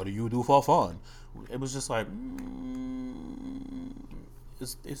 what do you do for fun. It was just like,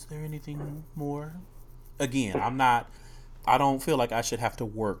 is there anything more? Again, I'm not. I don't feel like I should have to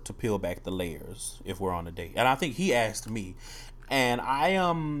work to peel back the layers if we're on a date. And I think he asked me, And I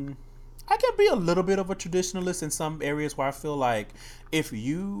can be a little bit of a traditionalist in some areas where I feel like if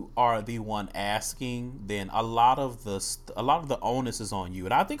you are the one asking, then a lot of the onus is on you.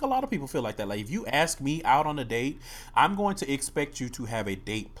 And I think a lot of people feel like that. Like if you ask me out on a date, I'm going to expect you to have a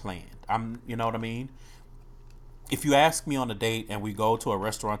date planned. You know what I mean? If you ask me on a date and we go to a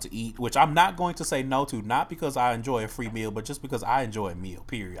restaurant to eat, which I'm not going to say no to, not because I enjoy a free meal, but just because I enjoy a meal,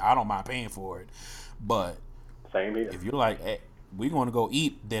 period. I don't mind paying for it. But Same here. if you're like, hey, we want to go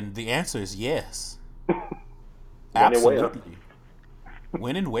eat, then the answer is yes. When and where? Absolutely.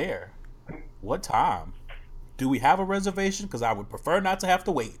 When and where? What time? Do we have a reservation? Because I would prefer not to have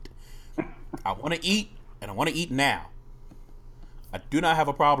to wait. I want to eat, and I want to eat now. I do not have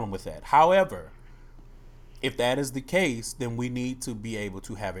a problem with that. However, if that is the case, then we need to be able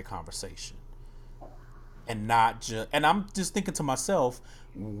to have a conversation. And not just, and I'm just thinking to myself,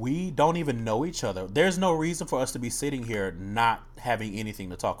 we don't even know each other. There's no reason for us to be sitting here not having anything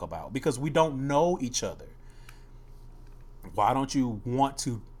to talk about because we don't know each other. Why don't you want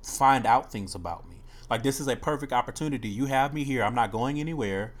to find out things about me? Like, this is a perfect opportunity. You have me here. I'm not going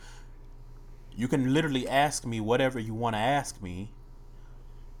anywhere. You can literally ask me whatever you want to ask me.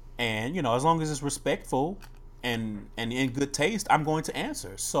 And, you know, as long as it's respectful and in good taste, I'm going to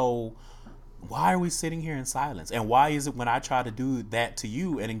answer. So why are we sitting here in silence? And why is it when I try to do that to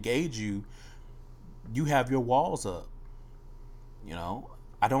you and engage you, you have your walls up? You know,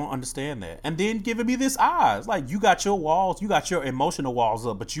 I don't understand that. And then giving me this eyes. Like, you got your walls, you got your emotional walls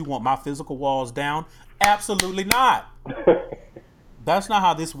up, but you want my physical walls down? Absolutely not. That's not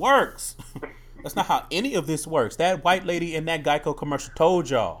how this works. That's not how any of this works. That white lady in that Geico commercial told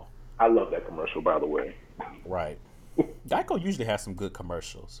y'all. I love that commercial, by the way. Right. Geico usually has some good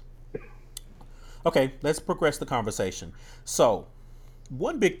commercials. Okay, let's progress the conversation. So,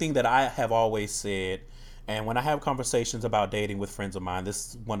 one big thing that I have always said, and when I have conversations about dating with friends of mine, this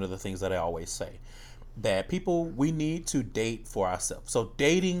is one of the things that I always say, that people, we need to date for ourselves. So,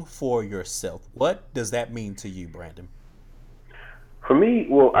 dating for yourself, what does that mean to you, Brandon? For me,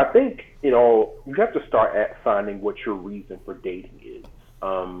 well, I think, you have to start at finding what your reason for dating is.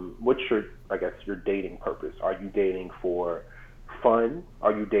 What's your, I guess, your dating purpose? Are you dating for fun?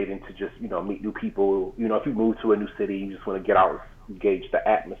 Are you dating to just, meet new people? If you move to a new city, you just want to get out, gauge the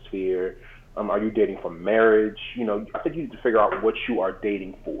atmosphere. Are you dating for marriage? I think you need to figure out what you are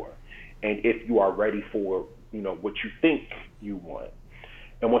dating for, and if you are ready for, what you think you want.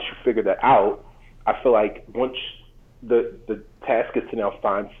 And once you figure that out, I feel like once the task is to now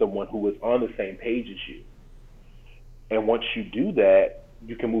find someone who is on the same page as you. And once you do that,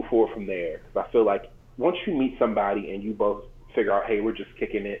 you can move forward from there. Because I feel like once you meet somebody and you both figure out, hey, we're just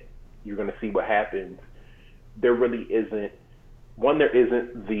kicking it, you're going to see what happens, there really isn't, there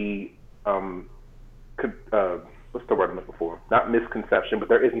isn't the, what's the word I'm looking for? Not misconception, but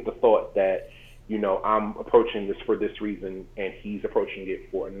there isn't the thought that, I'm approaching this for this reason and he's approaching it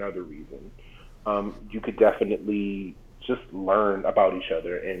for another reason. You could definitely just learn about each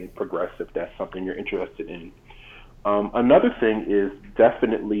other and progress if that's something you're interested in. Another thing is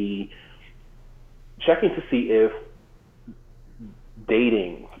definitely checking to see if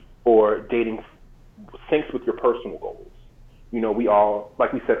dating syncs with your personal goals. We all,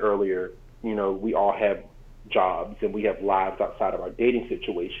 like we said earlier, we all have jobs and we have lives outside of our dating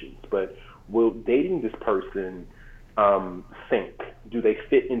situations, but will dating this person sync? Do they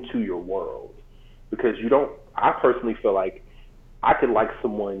fit into your world? Because I personally feel like I could like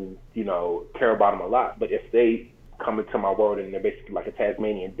someone, care about them a lot, but if they come into my world and they're basically like a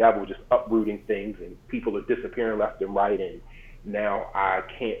Tasmanian devil, just uprooting things and people are disappearing left and right, and now I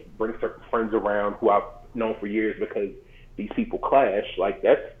can't bring certain friends around who I've known for years because these people clash, like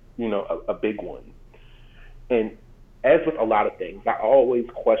that's, a big one. And as with a lot of things, I always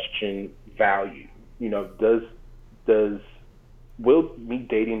question value. Will me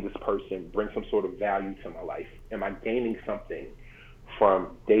dating this person bring some sort of value to my life? Am I gaining something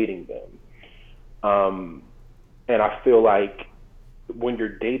from dating them? And I feel like when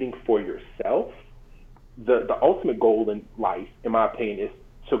you're dating for yourself, the ultimate goal in life, in my opinion, is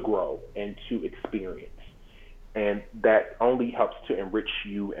to grow and to experience. And that only helps to enrich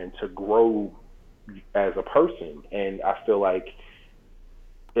you and to grow as a person. And I feel like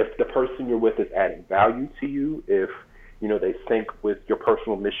if the person you're with is adding value to you, if they sync with your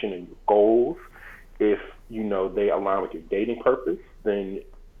personal mission and your goals, if they align with your dating purpose, then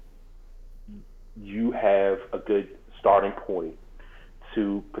you have a good starting point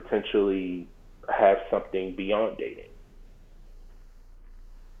to potentially have something beyond dating.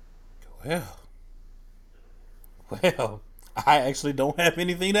 Well, I actually don't have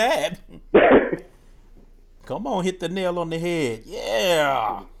anything to add. Come on, hit the nail on the head.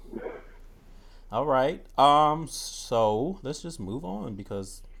 Yeah. All right. So let's just move on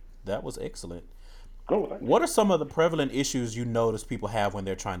because that was excellent. No, thank you. What are some of the prevalent issues you notice people have when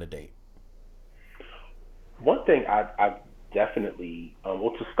they're trying to date? One thing I've definitely,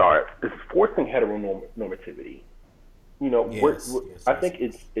 well, to start, is forcing heteronormativity. Yes, yes, I yes, think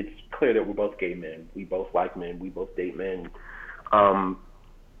yes. it's clear that we're both gay men. We both like men. We both date men. Um,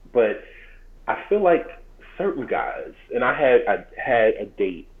 but I feel like certain guys, and I had a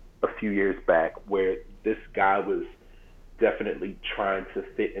date a few years back where this guy was definitely trying to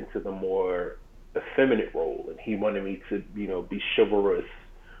fit into the more effeminate role, and he wanted me to, be chivalrous,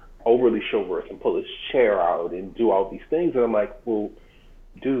 overly chivalrous, and pull his chair out and do all these things. And I'm like, well,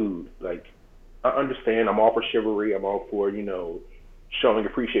 dude, like, I understand. I'm all for chivalry. I'm all for, showing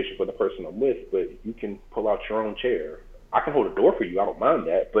appreciation for the person I'm with, but you can pull out your own chair. I can hold a door for you. I don't mind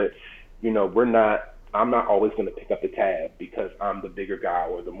that, but we're not. I'm not always going to pick up the tab because I'm the bigger guy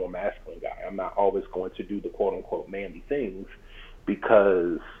or the more masculine guy. I'm not always going to do the quote unquote manly things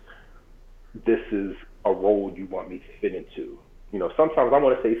because this is a role you want me to fit into. Sometimes I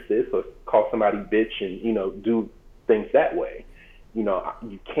want to say sis or call somebody bitch and do things that way.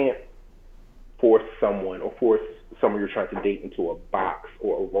 You can't force someone or force someone you're trying to date into a box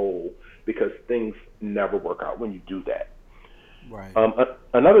or a role because things never work out when you do that. Right.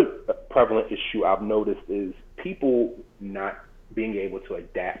 Another prevalent issue I've noticed is people not being able to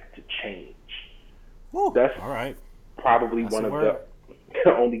adapt to change. Woo. That's All right. probably That's one a of the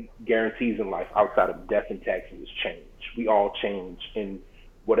word. only guarantees in life outside of death and taxes is change. We all change in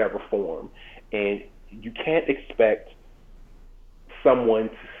whatever form. And you can't expect someone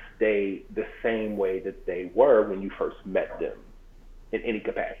to stay the same way that they were when you first met them in any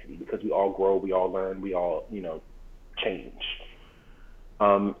capacity because we all grow, we all learn, we all, change.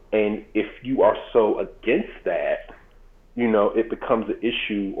 And if you are so against that, it becomes an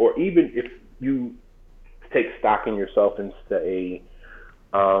issue. Or even if you take stock in yourself and say,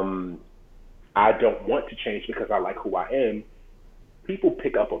 I don't want to change because I like who I am, people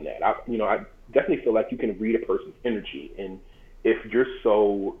pick up on that. I definitely feel like you can read a person's energy, and if you're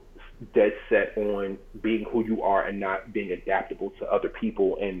so dead set on being who you are and not being adaptable to other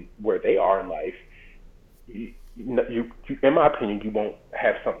people and where they are in life, in my opinion, you won't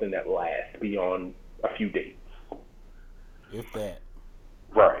have something that lasts beyond a few dates. If that.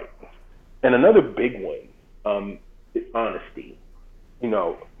 Right. And another big one is honesty.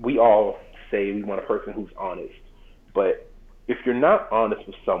 We all say we want a person who's honest, but if you're not honest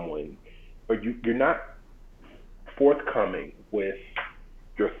with someone, or you're not forthcoming with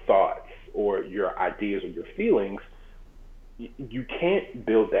your thoughts or your ideas or your feelings, you can't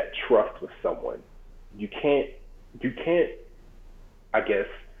build that trust with someone. You can't, I guess,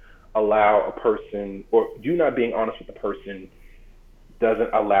 allow a person, or you not being honest with the person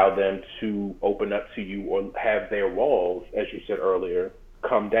doesn't allow them to open up to you or have their walls, as you said earlier,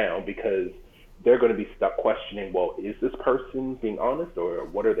 come down because they're going to be stuck questioning, well, is this person being honest or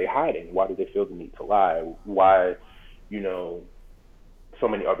what are they hiding? Why do they feel the need to lie? Why, you know, so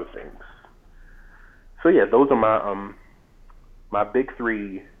many other things. So yeah, those are my big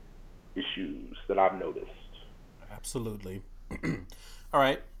three issues that I've noticed. Absolutely. All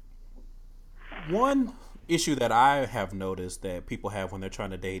right. One issue that I have noticed that people have when they're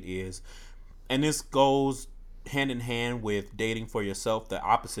trying to date is, and this goes hand in hand with dating for yourself, the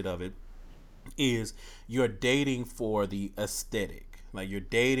opposite of it is you're dating for the aesthetic. Like you're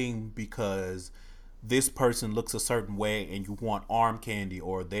dating because this person looks a certain way and you want arm candy,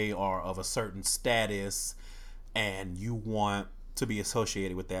 or they are of a certain status and you want to be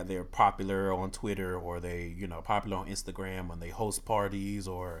associated with that. They're popular on Twitter, or they, popular on Instagram, when they host parties,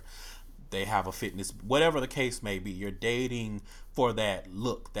 or they have a fitness, whatever the case may be. You're dating for that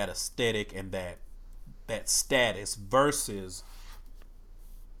look, that aesthetic, and that status, versus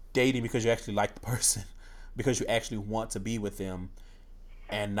dating because you actually like the person, because you actually want to be with them,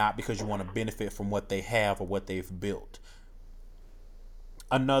 and not because you want to benefit from what they have or what they've built.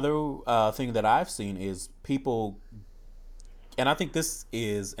 Another thing that I've seen is people, and I think this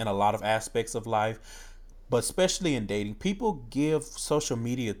is in a lot of aspects of life, but especially in dating, people give social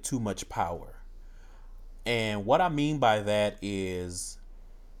media too much power. And what I mean by that is,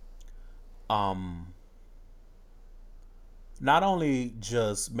 um, not only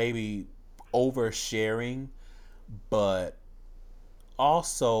just maybe oversharing, but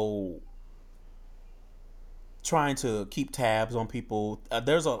also trying to keep tabs on people.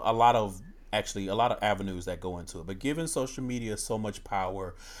 There's a lot of, actually a lot of avenues that go into it, but giving social media so much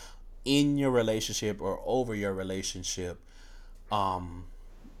power in your relationship or over your relationship,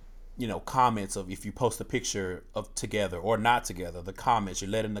 comments of if you post a picture of together or not together, the comments,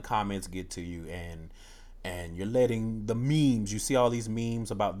 you're letting the comments get to you, and you're letting the memes, you see all these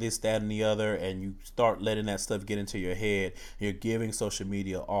memes about this, that, and the other, and you start letting that stuff get into your head. You're giving social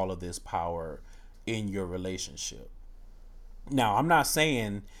media all of this power in your relationship. Now, I'm not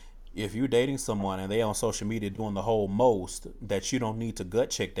saying if you're dating someone and they on social media doing the whole most that you don't need to gut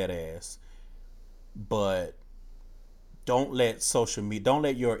check that ass, but don't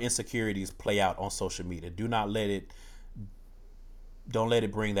let your insecurities play out on social media. Don't let it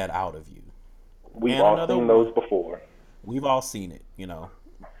bring that out of you. We've And all another seen one, those before. we've all seen it.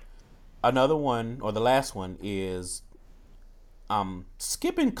 Another one, or the last one, is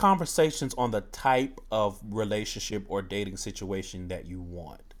skipping conversations on the type of relationship or dating situation that you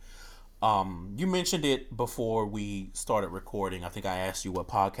want. You mentioned it before we started recording. I think I asked you what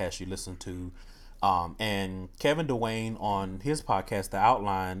podcast you listen to. And Kevin Dwayne on his podcast, The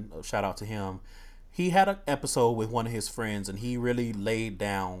Outline, shout out to him. He had an episode with one of his friends, and he really laid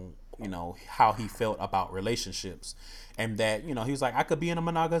down, how he felt about relationships, and that, he was like, I could be in a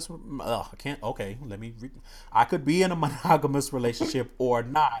monogamous. I can't. Okay, I could be in a monogamous relationship or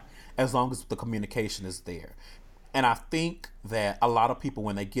not, as long as the communication is there. And I think that a lot of people,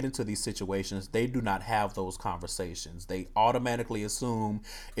 when they get into these situations, they do not have those conversations. They automatically assume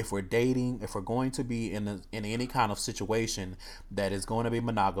if we're dating, if we're going to be in any kind of situation, that is going to be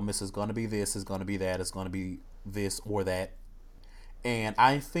monogamous, is going to be this, is going to be that, is going to be this or that. And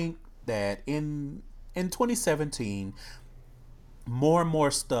I think that in 2017, more and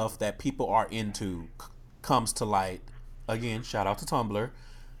more stuff that people are into comes to light. Again, shout out to Tumblr.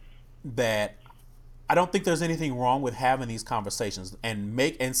 That I don't think there's anything wrong with having these conversations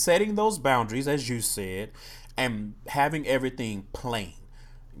and setting those boundaries, as you said, and having everything plain.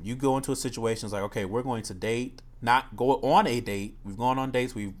 You go into a situation, it's like, okay, we're going to date, not go on a date. We've gone on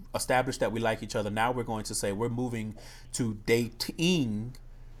dates. We've established that we like each other. Now we're going to say we're moving to dating.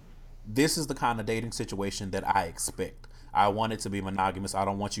 This is the kind of dating situation that I expect. I want it to be monogamous. I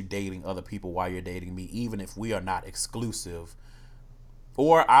don't want you dating other people while you're dating me, even if we are not exclusive.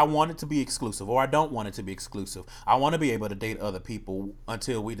 Or I want it to be exclusive, or I don't want it to be exclusive. I want to be able to date other people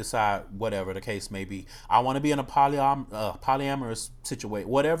until we decide, whatever the case may be. I want to be in a polyamorous situation.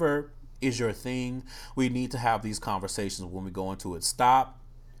 Whatever is your thing, we need to have these conversations when we go into it. Stop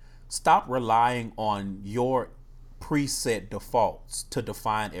relying on your preset defaults to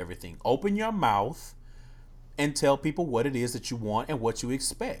define everything. Open your mouth and tell people what it is that you want and what you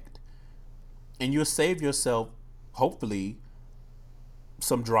expect. And you'll save yourself, hopefully,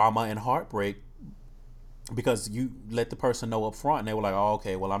 some drama and heartbreak, because you let the person know up front and they were like, oh,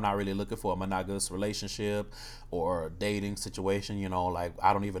 okay, well, I'm not really looking for a monogamous relationship or a dating situation. Like,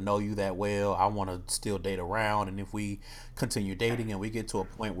 I don't even know you that well. I want to still date around. And if we continue dating and we get to a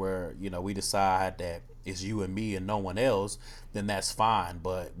point where, we decide that it's you and me and no one else, then that's fine.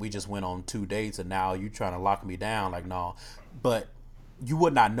 But we just went on 2 dates and now you trying to lock me down. Like, no. But you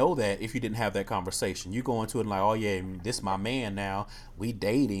would not know that if you didn't have that conversation. You go into it like, oh yeah, this is my man now. We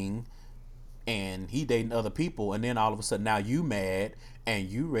dating, and he dating other people, and then all of a sudden now you mad and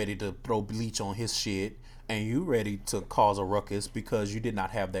you ready to throw bleach on his shit, and you ready to cause a ruckus because you did not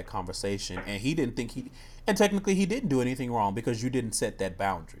have that conversation, and he didn't think and technically he didn't do anything wrong because you didn't set that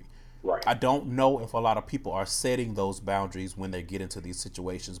boundary. Right. I don't know if a lot of people are setting those boundaries when they get into these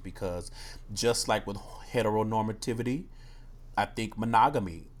situations, because just like with heteronormativity, I think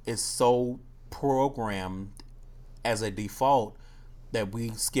monogamy is so programmed as a default that we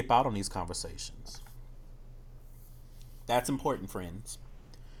skip out on these conversations. That's important, friends.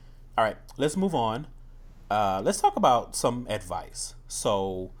 All right, let's move on. Let's talk about some advice.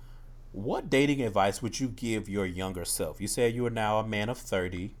 So, what dating advice would you give your younger self? You said you are now a man of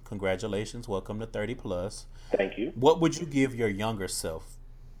 30. Congratulations. Welcome to 30 plus. Thank you. What would you give your younger self?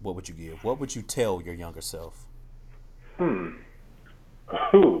 What would you give? What would you tell your younger self?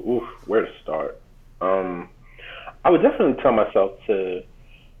 Where to start? I would definitely tell myself to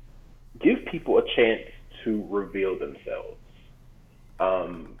give people a chance to reveal themselves.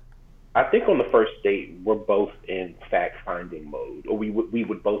 I think on the first date we're both in fact finding mode, or we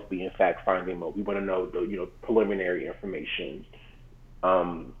would both be in fact finding mode. We want to know the preliminary information,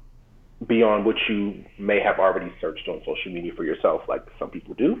 beyond what you may have already searched on social media for yourself, like some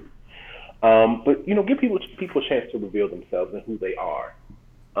people do. But give people a chance to reveal themselves and who they are.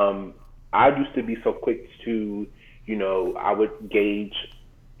 I used to be so quick to, I would gauge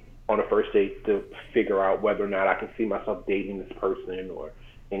on a first date to figure out whether or not I can see myself dating this person or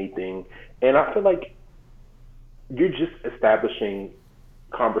anything. And I feel like you're just establishing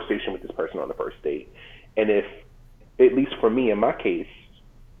conversation with this person on the first date. And if, at least for me in my case,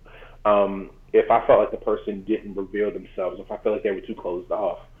 If I felt like the person didn't reveal themselves, if I felt like they were too closed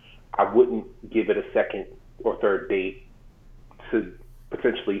off, I wouldn't give it a second or third date to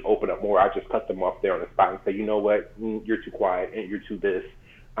potentially open up more. I just cut them off there on the spot and say, you know what, you're too quiet and you're too this.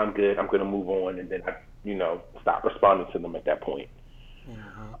 I'm good. I'm gonna move on, and then I, stop responding to them at that point.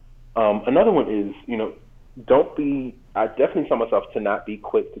 Mm-hmm. Another one is, don't be. I definitely tell myself to not be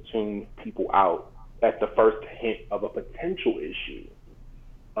quick to tune people out at the first hint of a potential issue.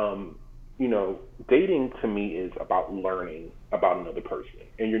 Um, Dating to me is about learning about another person,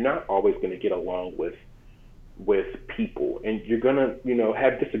 and you're not always going to get along with people, and you're gonna,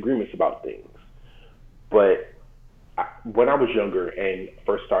 have disagreements about things. But when I was younger and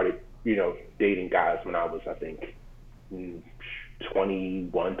first started, dating guys when I was, I think,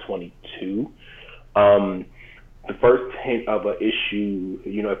 21, 22, the first hint of an issue,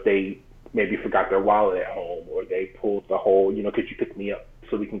 if they maybe forgot their wallet at home or they pulled the whole, could you pick me up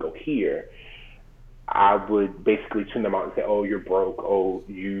so we can go here? I would basically tune them out and say, oh, you're broke. Oh,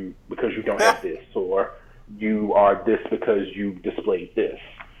 because you don't have this, or you are this because you displayed this.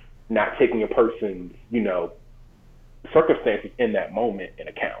 Not taking a person's, circumstances in that moment in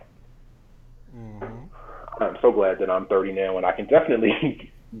account. Mm-hmm. I'm so glad that I'm 30 now and I can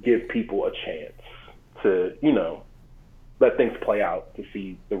definitely give people a chance to, let things play out to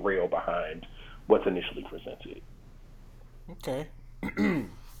see the real behind what's initially presented. Okay.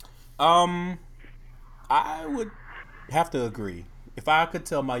 um, I would have to agree. If I could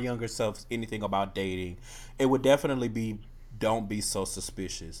tell my younger self anything about dating, it would definitely be don't be so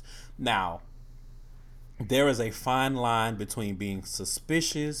suspicious. Now, there is a fine line between being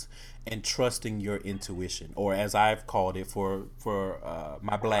suspicious and trusting your intuition, or as I've called it for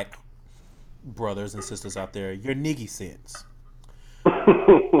my black brothers and sisters out there, your niggy sense.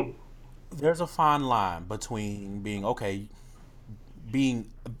 There's a fine line between being okay,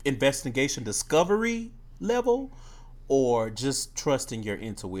 being investigation discovery level, or just trusting your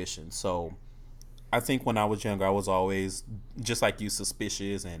intuition. So I think when I was younger, I was always just like you,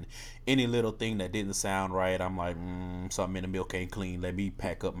 suspicious, and any little thing that didn't sound right, I'm like, something in the milk ain't clean. Let me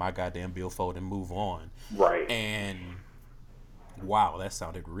pack up my goddamn billfold and move on. Right. And wow, that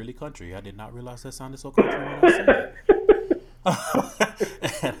sounded really country. I did not realize that sounded so country when I said it.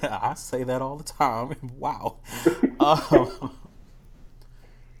 I say that all the time. Wow. Um,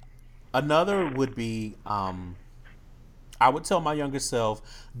 Another would be I would tell my younger self,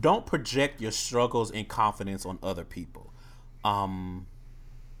 don't project your struggles and confidence on other people. Um,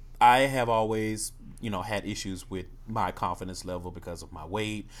 I have always, had issues with my confidence level because of my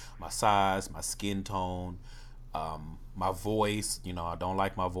weight, my size, my skin tone, my voice. I don't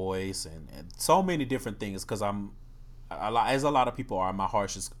like my voice, and so many different things because as a lot of people are, my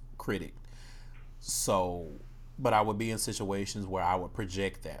harshest critic. So, but I would be in situations where I would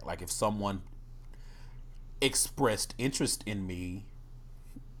project that. Like if someone expressed interest in me,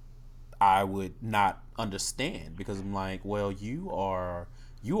 I would not understand because I'm like, well, you are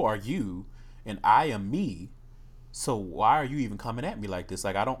you and I am me. So why are you even coming at me like this?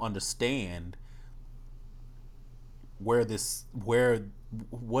 Like I don't understand where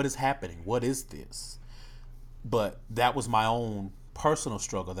what is happening. What is this? But that was my own personal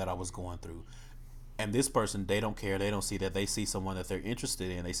struggle that I was going through. And this person, they don't care. They don't see that. They see someone that they're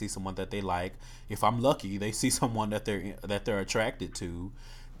interested in. They see someone that they like. If I'm lucky, they see someone that they're attracted to,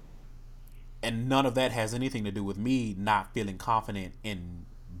 and none of that has anything to do with me not feeling confident in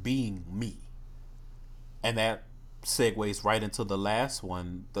being me. And that segues right into the last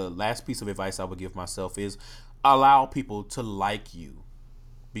one. The last piece of advice I would give myself is allow people to like you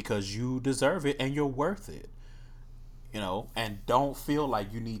because you deserve it and you're worth it. And don't feel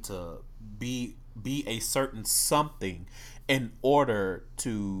like you need to be a certain something in order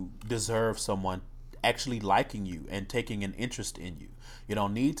to deserve someone actually liking you and taking an interest in you. You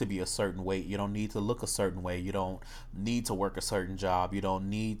don't need to be a certain weight. You don't need to look a certain way. You don't need to work a certain job. You don't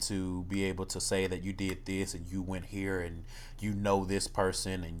need to be able to say that you did this and you went here and you know this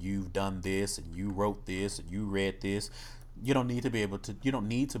person and you've done this and you wrote this and you read this. You don't need to be able to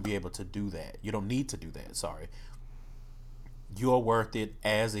do that. You don't need to do that. Sorry. You're worth it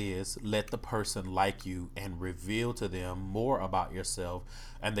as is. Let the person like you and reveal to them more about yourself,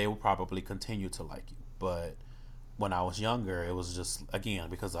 and they will probably continue to like you. But when I was younger, it was just again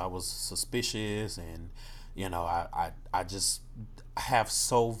because I was suspicious, and I just have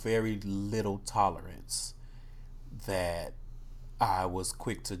so very little tolerance that I was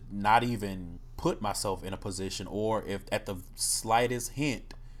quick to not even put myself in a position, or if at the slightest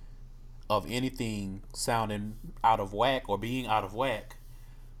hint of anything sounding out of whack or being out of whack,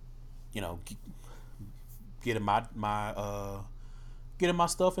 you know, getting my getting my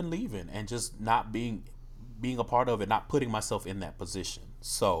stuff and leaving and just not being a part of it, not putting myself in that position.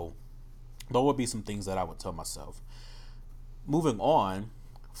 So those would be some things that I would tell myself. Moving on,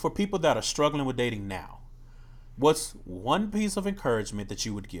 for people that are struggling with dating now, what's one piece of encouragement that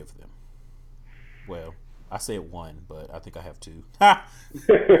you would give them? Well, I said one, but I think I have two. Ha!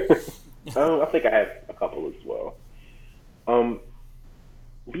 I think I have a couple as well. Um,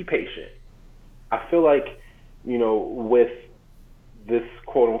 be patient. I feel like, with this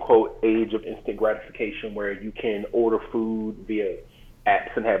quote unquote age of instant gratification where you can order food via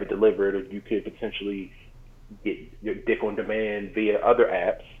apps and have it delivered, or you could potentially get your dick on demand via other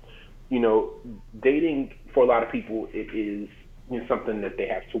apps. You know, dating for a lot of people it is something that they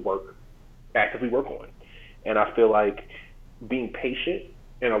have to actively work on, and I feel like being patient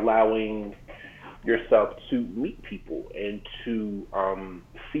and allowing yourself to meet people and to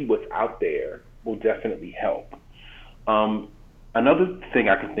see what's out there will definitely help. Um, Another thing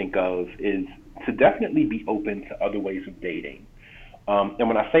I can think of is to definitely be open to other ways of dating. And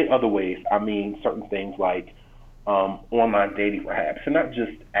when I say other ways, I mean certain things like online dating, perhaps, and not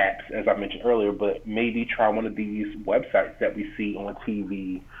just apps, as I mentioned earlier, but maybe try one of these websites that we see on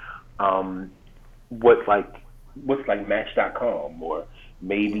TV. Um, what's like what's like Match.com, or Yeah.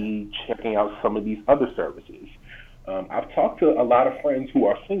 maybe checking out some of these other services. I've talked to a lot of friends who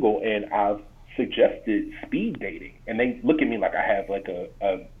are single, and I've suggested speed dating, and they look at me like I have like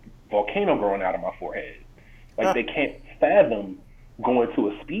a volcano growing out of my forehead. Like they can't fathom going to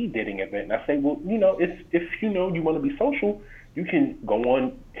a speed dating event. And I say, well, if you want to be social, you can go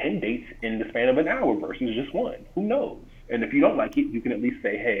on 10 dates in the span of an hour versus just one. Who knows? And if you don't like it, you can at least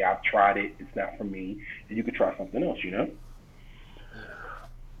say, hey, I've tried it. It's not for me, and you could try something else. Yeah.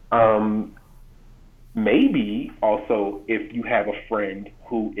 Um, Maybe also if you have a friend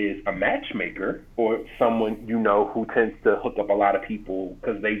who is a matchmaker or someone who tends to hook up a lot of people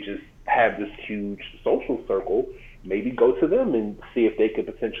because they just have this huge social circle, maybe go to them and see if they could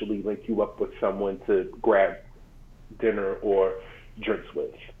potentially link you up with someone to grab dinner or drinks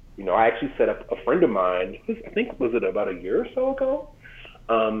with. I actually set up a friend of mine, I think, was it about a year or so ago?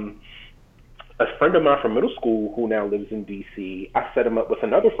 Um, a friend of mine from middle school who now lives in DC, I set him up with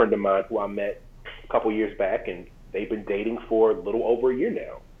another friend of mine who I met a couple years back, and they've been dating for a little over a year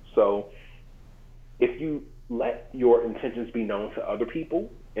now. So if you let your intentions be known to other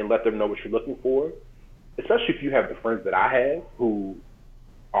people and let them know what you're looking for, especially if you have the friends that I have who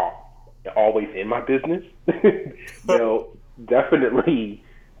are always in my business, they'll definitely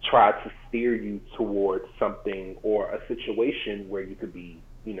try to steer you towards something or a situation where you could be,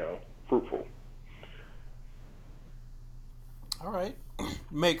 fruitful. All right.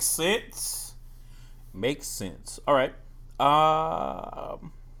 Makes sense. Makes sense. All right.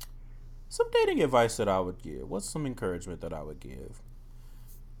 Um, some dating advice that I would give. What's some encouragement that I would give?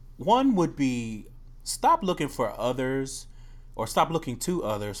 One would be stop looking for others or stop looking to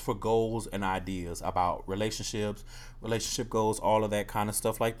others for goals and ideas about relationships, relationship goals, all of that kind of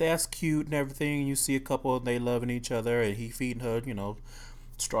stuff. Like that's cute and everything. You see a couple and they loving each other and he feeding her,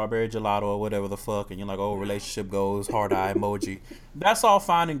 strawberry gelato or whatever the fuck, and you're like, oh, relationship goals, hard eye emoji. That's all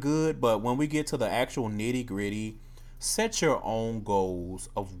fine and good, but when we get to the actual nitty gritty, set your own goals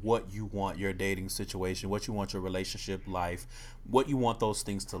of what you want your dating situation, what you want your relationship life, what you want those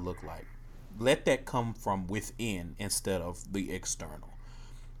things to look like. Let that come from within instead of the external,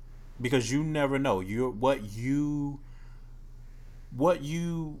 because you never know what you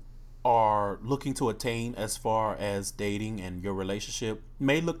are looking to attain as far as dating and your relationship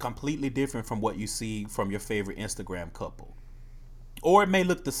may look completely different from what you see from your favorite Instagram couple. Or it may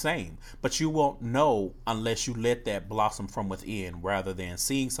look the same, but you won't know unless you let that blossom from within rather than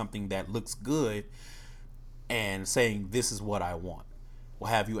seeing something that looks good and saying, this is what I want.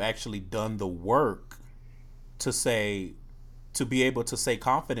 Well, have you actually done the work to say, to be able to say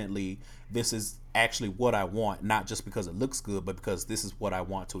confidently, this is actually what I want, not just because it looks good, but because this is what I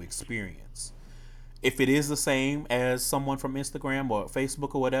want to experience? If it is the same as someone from Instagram or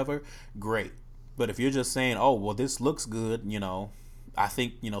Facebook or whatever, great. But if you're just saying, oh, well, this looks good, I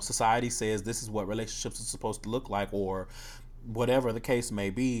think, society says this is what relationships are supposed to look like, or whatever the case may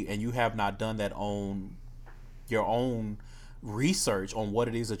be, and you have not done that on your own research on what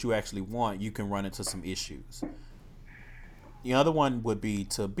it is that you actually want, you can run into some issues. The other one would be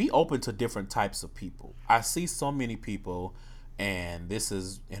to be open to different types of people. I see so many people, and this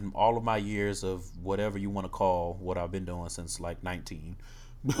is in all of my years of whatever you want to call what I've been doing since like 19,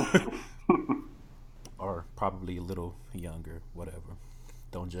 or probably a little younger, whatever.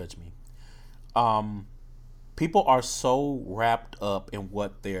 Don't judge me. Um, People are so wrapped up in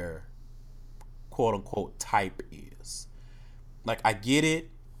what their quote unquote type is. Like, I get it.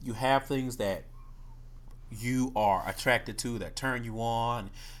 You have things that you are attracted to that turn you on.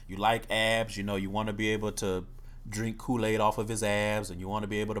 You like abs. You know, you want to be able to drink Kool-Aid off of his abs, and you want to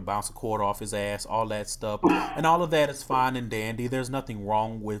be able to bounce a quarter off his ass, all that stuff. And all of that is fine and dandy. There's nothing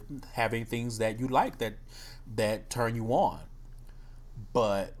wrong with having things that you like that turn you on.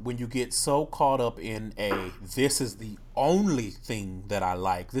 But when you get so caught up in this is the only thing that I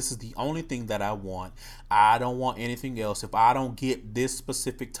like, this is the only thing that I want, I don't want anything else. If I don't get this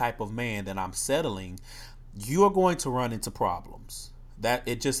specific type of man, then I'm settling. You are going to run into problems. That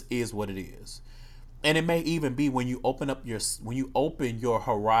it just is what it is. And it may even be when you open your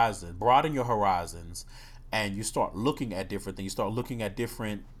horizon, broaden your horizons, and you start looking at different things. You start looking at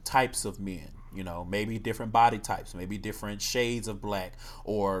different types of men. You know, maybe different body types, maybe different shades of black,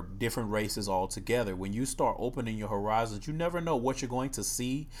 or different races altogether. When you start opening your horizons, you never know what you're going to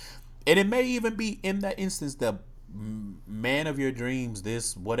see. And it may even be in that instance the man of your dreams,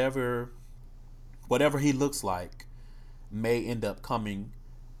 this whatever he looks like, may end up coming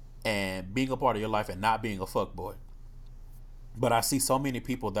and being a part of your life and not being a fuckboy. But I see so many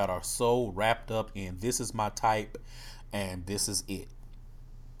people that are so wrapped up in this is my type and this is it.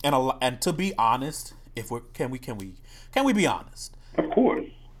 And to be honest, if we're can we be honest? Of course.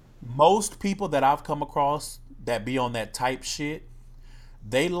 Most people that I've come across that be on that type shit,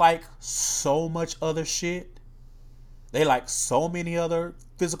 they like so much other shit. They like so many other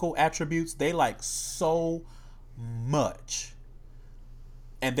physical attributes. They like so much.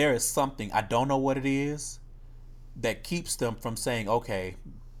 And there is something, I don't know what it is, that keeps them from saying, okay,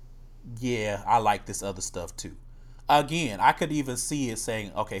 yeah, I like this other stuff too. Again, I could even see it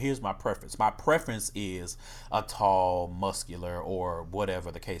saying, okay, here's my preference. My preference is a tall, muscular, or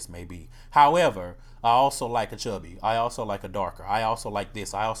whatever the case may be. However, I also like a chubby. I also like a darker. I also like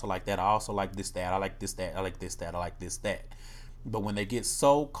this. I also like that. I also like this, that. I like this, that. I like this, that. I like this, that. But when they get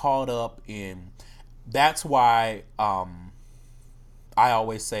so caught up in, that's why I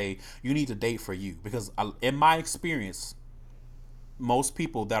always say you need to date for you, because in my experience, most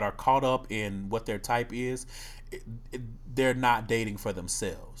people that are caught up in what their type is, they're not dating for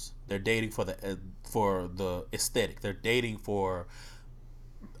themselves. They're dating for the aesthetic. They're dating for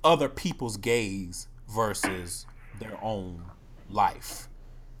other people's gaze versus their own life.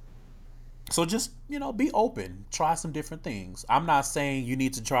 So just, be open. Try some different things. I'm not saying you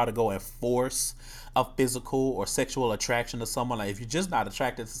need to try to go and force a physical or sexual attraction to someone. Like, if you're just not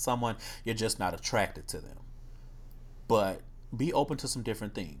attracted to someone, you're just not attracted to them. But be open to some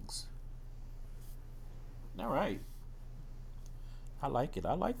different things. All right. I like it.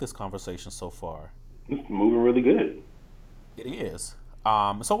 I like this conversation so far. It's moving really good. It is.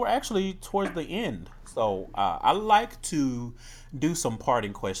 So we're actually towards the end. So I like to do some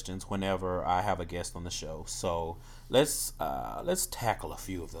parting questions whenever I have a guest on the show. So let's tackle a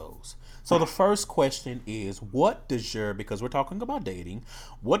few of those. So the first question is, because we're talking about dating,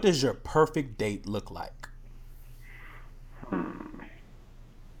 what does your perfect date look like?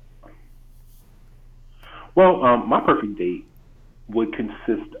 Well, my perfect date would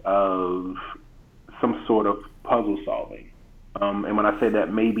consist of some sort of puzzle solving. And when I say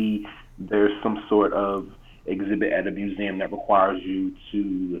that, maybe there's some sort of exhibit at a museum that requires you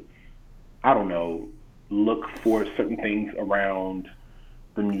to, I don't know, look for certain things around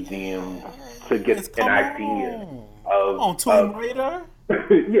the museum to Yes, get an come idea on. Come of, on, Tomb Raider.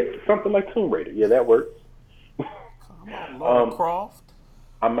 yeah, something like Tomb Raider. Yeah, that works. Come on, Laura Um, Croft.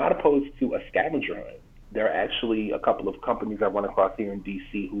 I'm not opposed to a scavenger hunt. There are actually a couple of companies I run across here in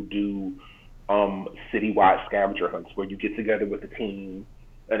DC who do citywide scavenger hunts where you get together with a team.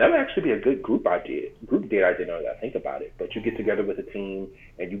 And that would actually be a good group date idea now that I think about it. But you get together with a team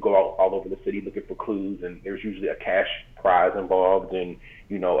and you go out all over the city looking for clues, and there's usually a cash prize involved and,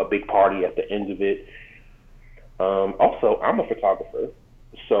 a big party at the end of it. Also, I'm a photographer,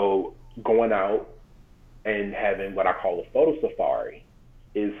 so going out and having what I call a photo safari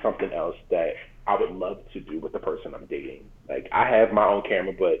is something else that I would love to do with the person I'm dating. Like, I have my own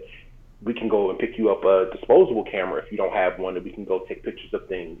camera, but we can go and pick you up a disposable camera if you don't have one, and we can go take pictures of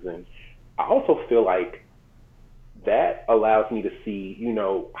things. And I also feel like that allows me to see,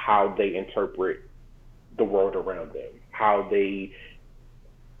 how they interpret the world around them,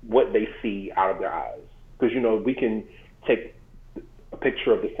 what they see out of their eyes. Because, we can take a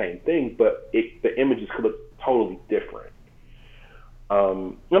picture of the same thing, but the images could look totally different.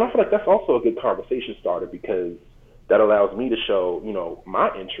 And I feel like that's also a good conversation starter because that allows me to show,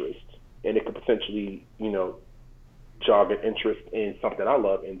 my interest, and it could potentially, jog an interest in something I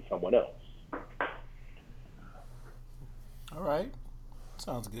love in someone else. All right.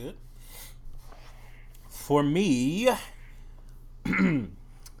 Sounds good. For me,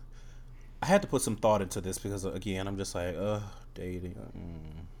 I had to put some thought into this because again, I'm just like, dating.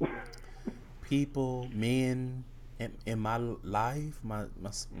 People, men in my life,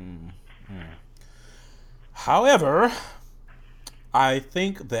 However, I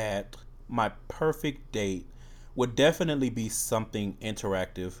think that my perfect date would definitely be something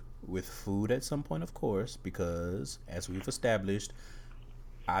interactive with food at some point, of course, because as we've established,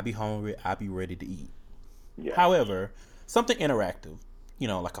 I be hungry, I be ready to eat. Yes. However, something interactive,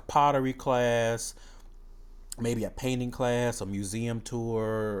 like a pottery class, maybe a painting class, a museum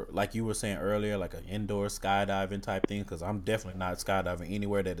tour, like you were saying earlier, like an indoor skydiving type thing. Because I'm definitely not skydiving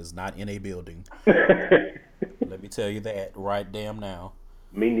anywhere that is not in a building. Let me tell you that right damn now.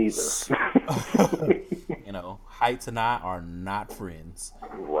 Me neither. Heights and I are not friends.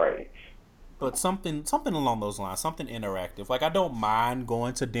 Right. But something along those lines, something interactive. Like I don't mind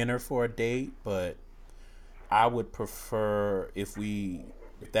going to dinner for a date, but I would prefer if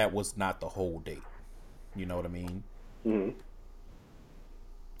that was not the whole date. You know what I mean? Mm-hmm.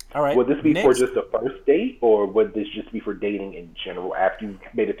 All right. Would this be for Next, just a first date, or would this just be for dating in general after you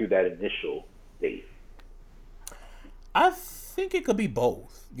made it through that initial date? I think it could be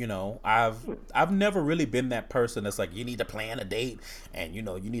both. I've never really been that person that's like you need to plan a date and you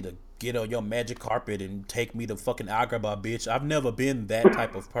need to get on your magic carpet and take me to fucking Agrabah, bitch. I've never been that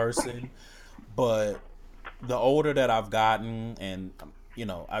type of person, but the older that I've gotten, and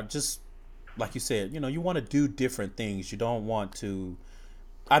I just like you said, you want to do different things. You don't want to.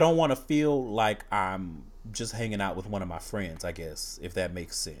 I don't want to feel like I'm just hanging out with one of my friends. I guess if that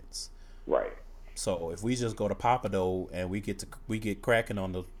makes sense. Right. So if we just go to Papado and we get cracking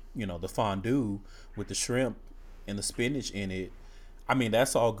on the fondue with the shrimp and the spinach in it, I mean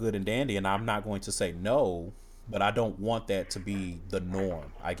that's all good and dandy, and I'm not going to say no, but I don't want that to be the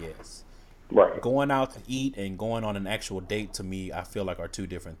norm. I guess Right. going out to eat and going on an actual date to me, I feel like are two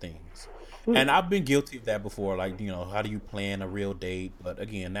different things. Hmm. And I've been guilty of that before. Like how do you plan a real date? But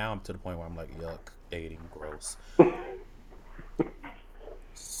again, now I'm to the point where I'm like, yuck, dating, gross.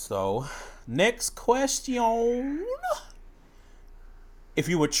 So, next question. If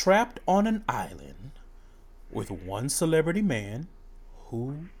you were trapped on an island with one celebrity man,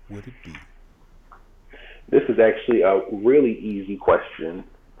 who would it be? This is actually a really easy question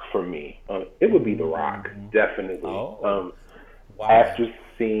for me. It would be The Rock, Hmm. definitely. Oh, why? After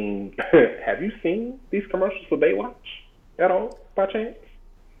seeing, have you seen these commercials for Baywatch at all, by chance?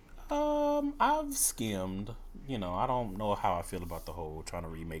 I've skimmed. I don't know how I feel about the whole trying to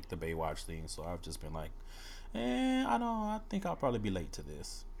remake the Baywatch thing, so I've just been like, I don't. I think I'll probably be late to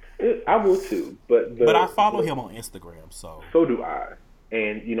this. I will too, but But I follow him on Instagram, so so do I.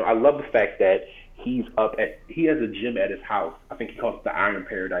 And I love the fact that he has a gym at his house. I think he calls it the Iron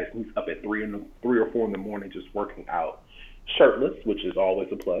Paradise. He's up at 3 or 4 in the morning just working out, shirtless, which is always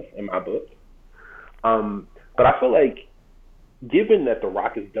a plus in my book. But I feel like, given that The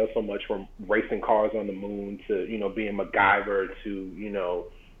Rock has done so much, from racing cars on the moon to being MacGyver to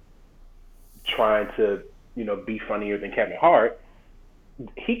trying to be funnier than Kevin Hart,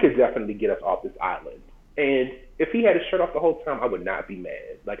 he could definitely get us off this island. And if he had his shirt off the whole time, I would not be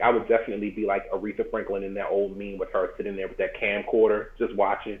mad. Like, I would definitely be like Aretha Franklin in that old meme with her sitting there with that camcorder, just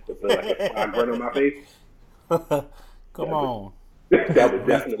watching with like a side grin on my face. come That would on, that would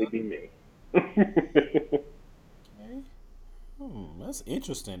definitely Aretha. be me. Okay. That's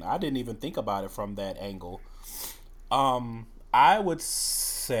interesting. I didn't even think about it from that angle. I would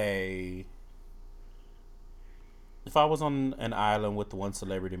say if I was on an island with the one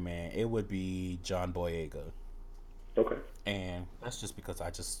celebrity man, it would be John Boyega, Okay. and that's just because I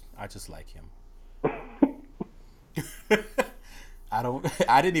just like him. I don't.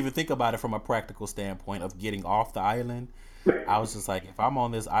 I didn't even think about it from a practical standpoint of getting off the island. I was just like, if I'm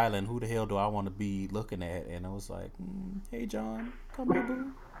on this island, who the hell do I want to be looking at? And I was like, hey John, come here,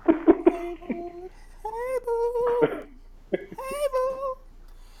 boo. Hey boo. Hey boo. Hey boo.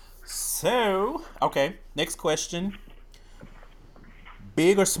 So, okay, next question.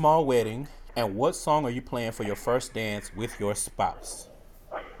 Big or small wedding, and what song are you playing for your first dance with your spouse?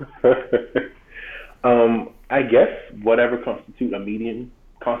 I guess whatever constitutes a medium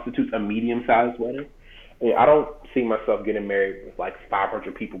sized wedding. I mean, I don't see myself getting married with like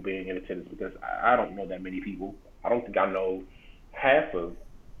 500 people being in attendance, because I don't know that many people. I don't think I know half of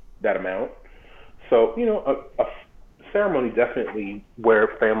that amount. So a ceremony definitely where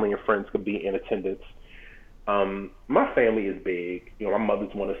family and friends could be in attendance. My family is big. My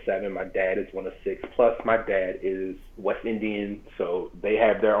mother's one of seven. My dad is one of six. Plus, my dad is West Indian, so they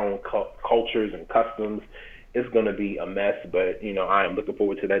have their own cultures and customs. It's gonna be a mess, but I am looking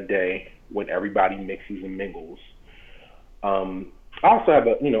forward to that day when everybody mixes and mingles. I also have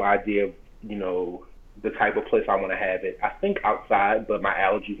a idea of the type of place I want to have it. I think outside, but my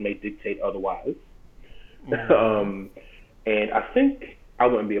allergies may dictate otherwise. Mm-hmm. And I think I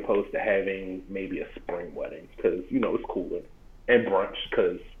wouldn't be opposed to having maybe a spring wedding because it's cooler, and brunch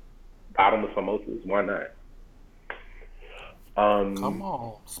because bottomless mimosas. Why not? Come Um,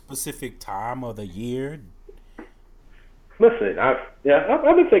 on, specific time of the year. Listen, I've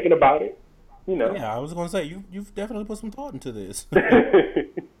been thinking about it. You know, Yeah, I was gonna say you've definitely put some thought into this.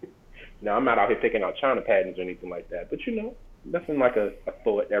 now I'm not out here picking out China patterns or anything like that, but nothing like a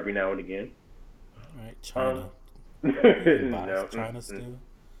thought every now and again. All right, Um, China. You can buy no, China still,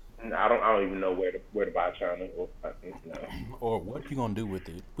 I don't even know where to buy China. No. or what you gonna do with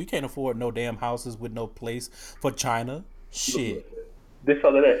it? We can't afford no damn houses with no place for China. Look, Shit. they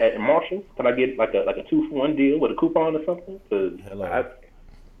sell it at Marshalls. Can I get like a 2-for-1 deal with a coupon or something? Cause Hello.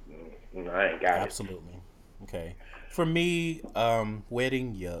 I ain't got it. Absolutely. Okay. For me,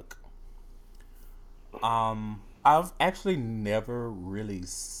 wedding yuck. I've actually never really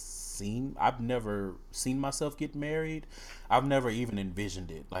seen. I've never seen myself get married. I've never even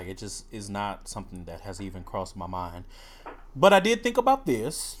envisioned it. Like it just is not something that has even crossed my mind. But I did think about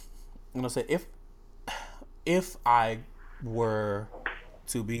this. And I said, if I were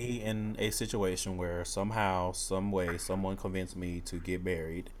to be in a situation where somehow, some way, someone convinced me to get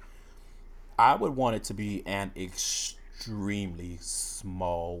married, I would want it to be an extremely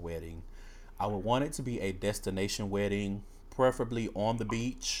small wedding. I would want it to be a destination wedding, preferably on the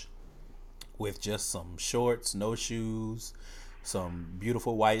beach, with just some shorts, no shoes, some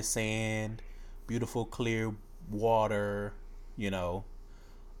beautiful white sand, beautiful clear water, you know,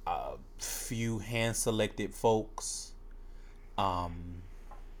 a few hand selected folks, um,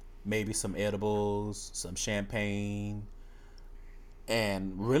 maybe some edibles, some champagne,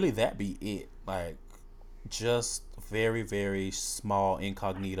 and really that be it. Like just very very small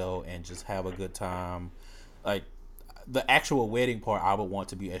incognito and just have a good time. Like the actual wedding part, I would want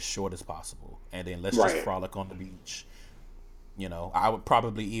to be as short as possible, and then let's just Right. frolic on the beach. I would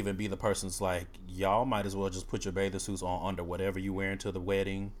probably even be the person's like, y'all might as well just put your bathing suits on under whatever you wearing to the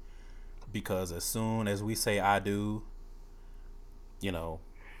wedding, because as soon as we say I do, you know,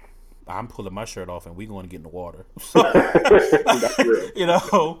 I'm pulling my shirt off and we going to get in the water. That's real. you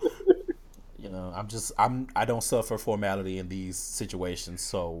know, I don't suffer formality in these situations,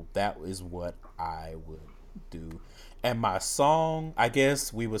 so that is what I would do. And my song, I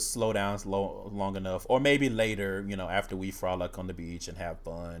guess we would slow down long enough, or maybe later, after we frolic on the beach and have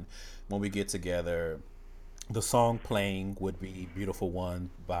fun, when we get together, the song playing would be "Beautiful One"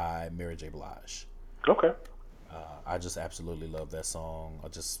 by Mary J. Blige. Okay. I just absolutely love that song.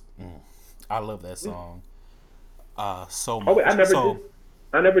 I love that song so Oh wait, much. So,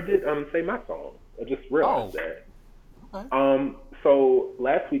 I never did say my song. I just realized oh, that. okay. So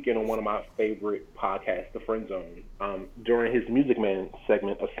last weekend on one of my favorite podcasts, The Friend Zone, during his Music Man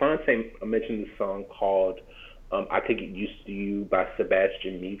segment, Asante mentioned this song called "I Could Get Used to You" by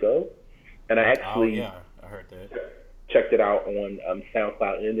Sebastian Migo, and I Oh actually yeah, I heard that. checked it out on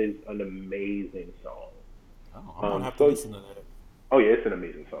SoundCloud, and it is an amazing song. Oh, I'm gonna have to So listen to that. oh yeah, it's an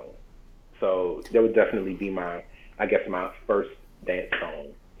amazing song. So that would definitely be I guess, my first dance song,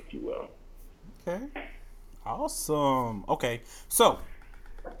 if you will. Okay. Awesome. Okay, so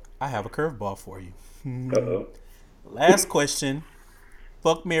I have a curveball for you. Uh oh. Last question.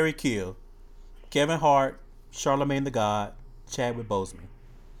 Fuck Mary Kill. Kevin Hart, Charlemagne the God, Chadwick Boseman.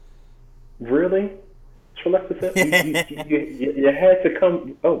 Really? Trelesta said you had to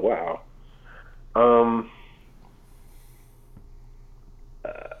come. Oh wow. Um.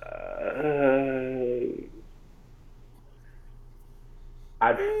 Uh,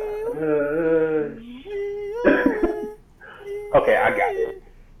 I'd. Okay, I got it.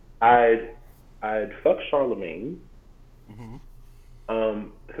 I'd I'd fuck Charlemagne. Hmm.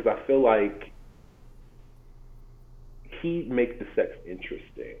 Because I feel like he makes the sex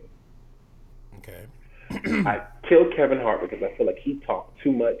interesting. Okay. I kill Kevin Hart because I feel like he talked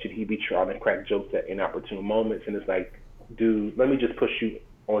too much and he be trying to crack jokes at inopportune moments, and it's like, dude, let me just push you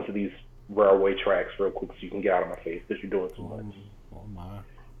onto these railway tracks real quick so you can get out of my face because you're doing too Oh, oh my.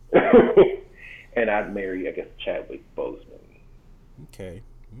 much. And I'd marry, I guess, Chadwick Boseman. Okay.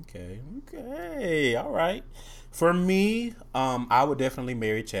 Okay. Okay. All right. For me, I would definitely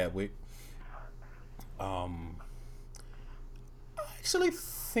marry Chadwick. Um, I actually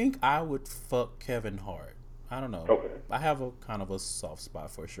think I would fuck Kevin Hart. I don't know. Okay. I have a kind of a soft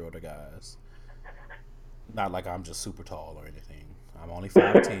spot for shorter guys. Not like I'm just super tall or anything. I'm only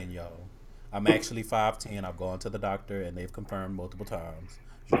 5'10", y'all. I'm actually 5'10". I've gone to the doctor and they've confirmed multiple times.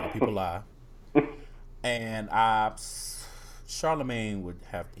 People lie. And Charlemagne would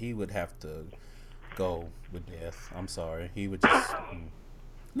have to go with death. I'm sorry, he would just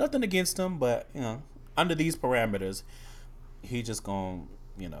nothing against him, but under these parameters, he just gonna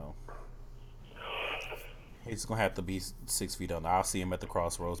you know he's gonna have to be 6 feet under. I'll see him at the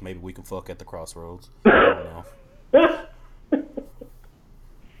crossroads. Maybe we can fuck at the crossroads. I don't know.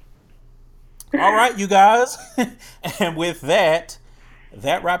 All right, you guys, and with that.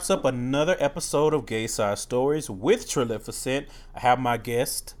 That wraps up another episode of Gay Side Stories with Trilificent. I have my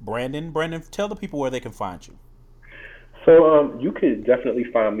guest, Brandon. Brandon, tell the people where they can find you. So you could definitely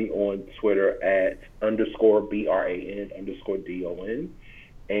find me on Twitter at underscore BRAN underscore DON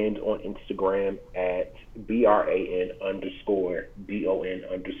and on Instagram at BRAN underscore DON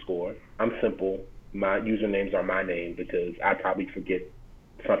underscore. I'm simple. My usernames are my name because I probably forget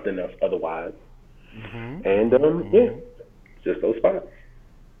something else otherwise. And yeah, just those spots.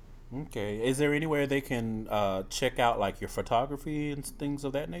 Okay. Is there anywhere they can check out like your photography and things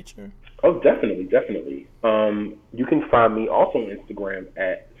of that nature? Oh, definitely, definitely. You can find me also on Instagram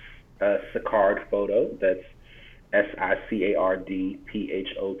at Sicard Photo. That's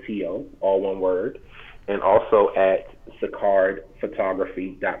SICARDPHOTO, all one word, and also at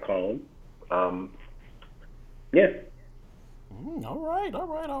SicardPhotography.com. Yeah. All right, all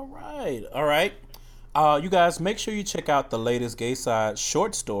right, all right, all right. You guys, make sure you check out the latest Gay Side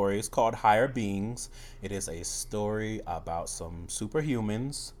short story. It's called Higher Beings. It is a story about some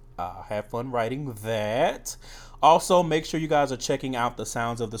superhumans. Have fun writing that. Also, make sure you guys are checking out the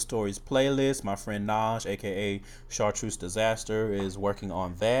Sounds of the Stories playlist. My friend Naj, aka Chartreuse Disaster, is working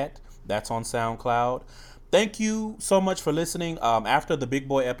on that. That's on SoundCloud. Thank you so much for listening. After the Big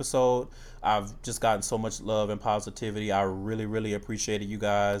Boy episode, I've just gotten so much love and positivity. I really, really appreciate it, you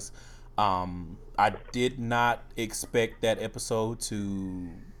guys. I did not expect that episode to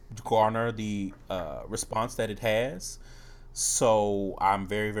garner the response that it has. So I'm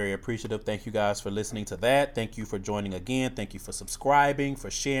very, very appreciative. Thank you guys for listening to that. Thank you for joining again. Thank you for subscribing, for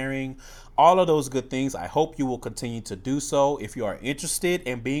sharing, all of those good things. I hope you will continue to do so. If you are interested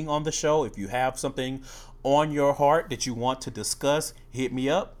in being on the show, if you have something on your heart that you want to discuss, hit me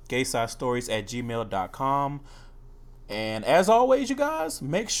up, gaysidestories@gmail.com. And as always, you guys,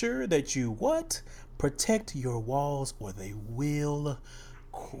 make sure that you what? Protect your walls or they will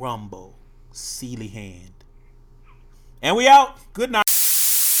crumble. Sealy hand. And we out. Good night.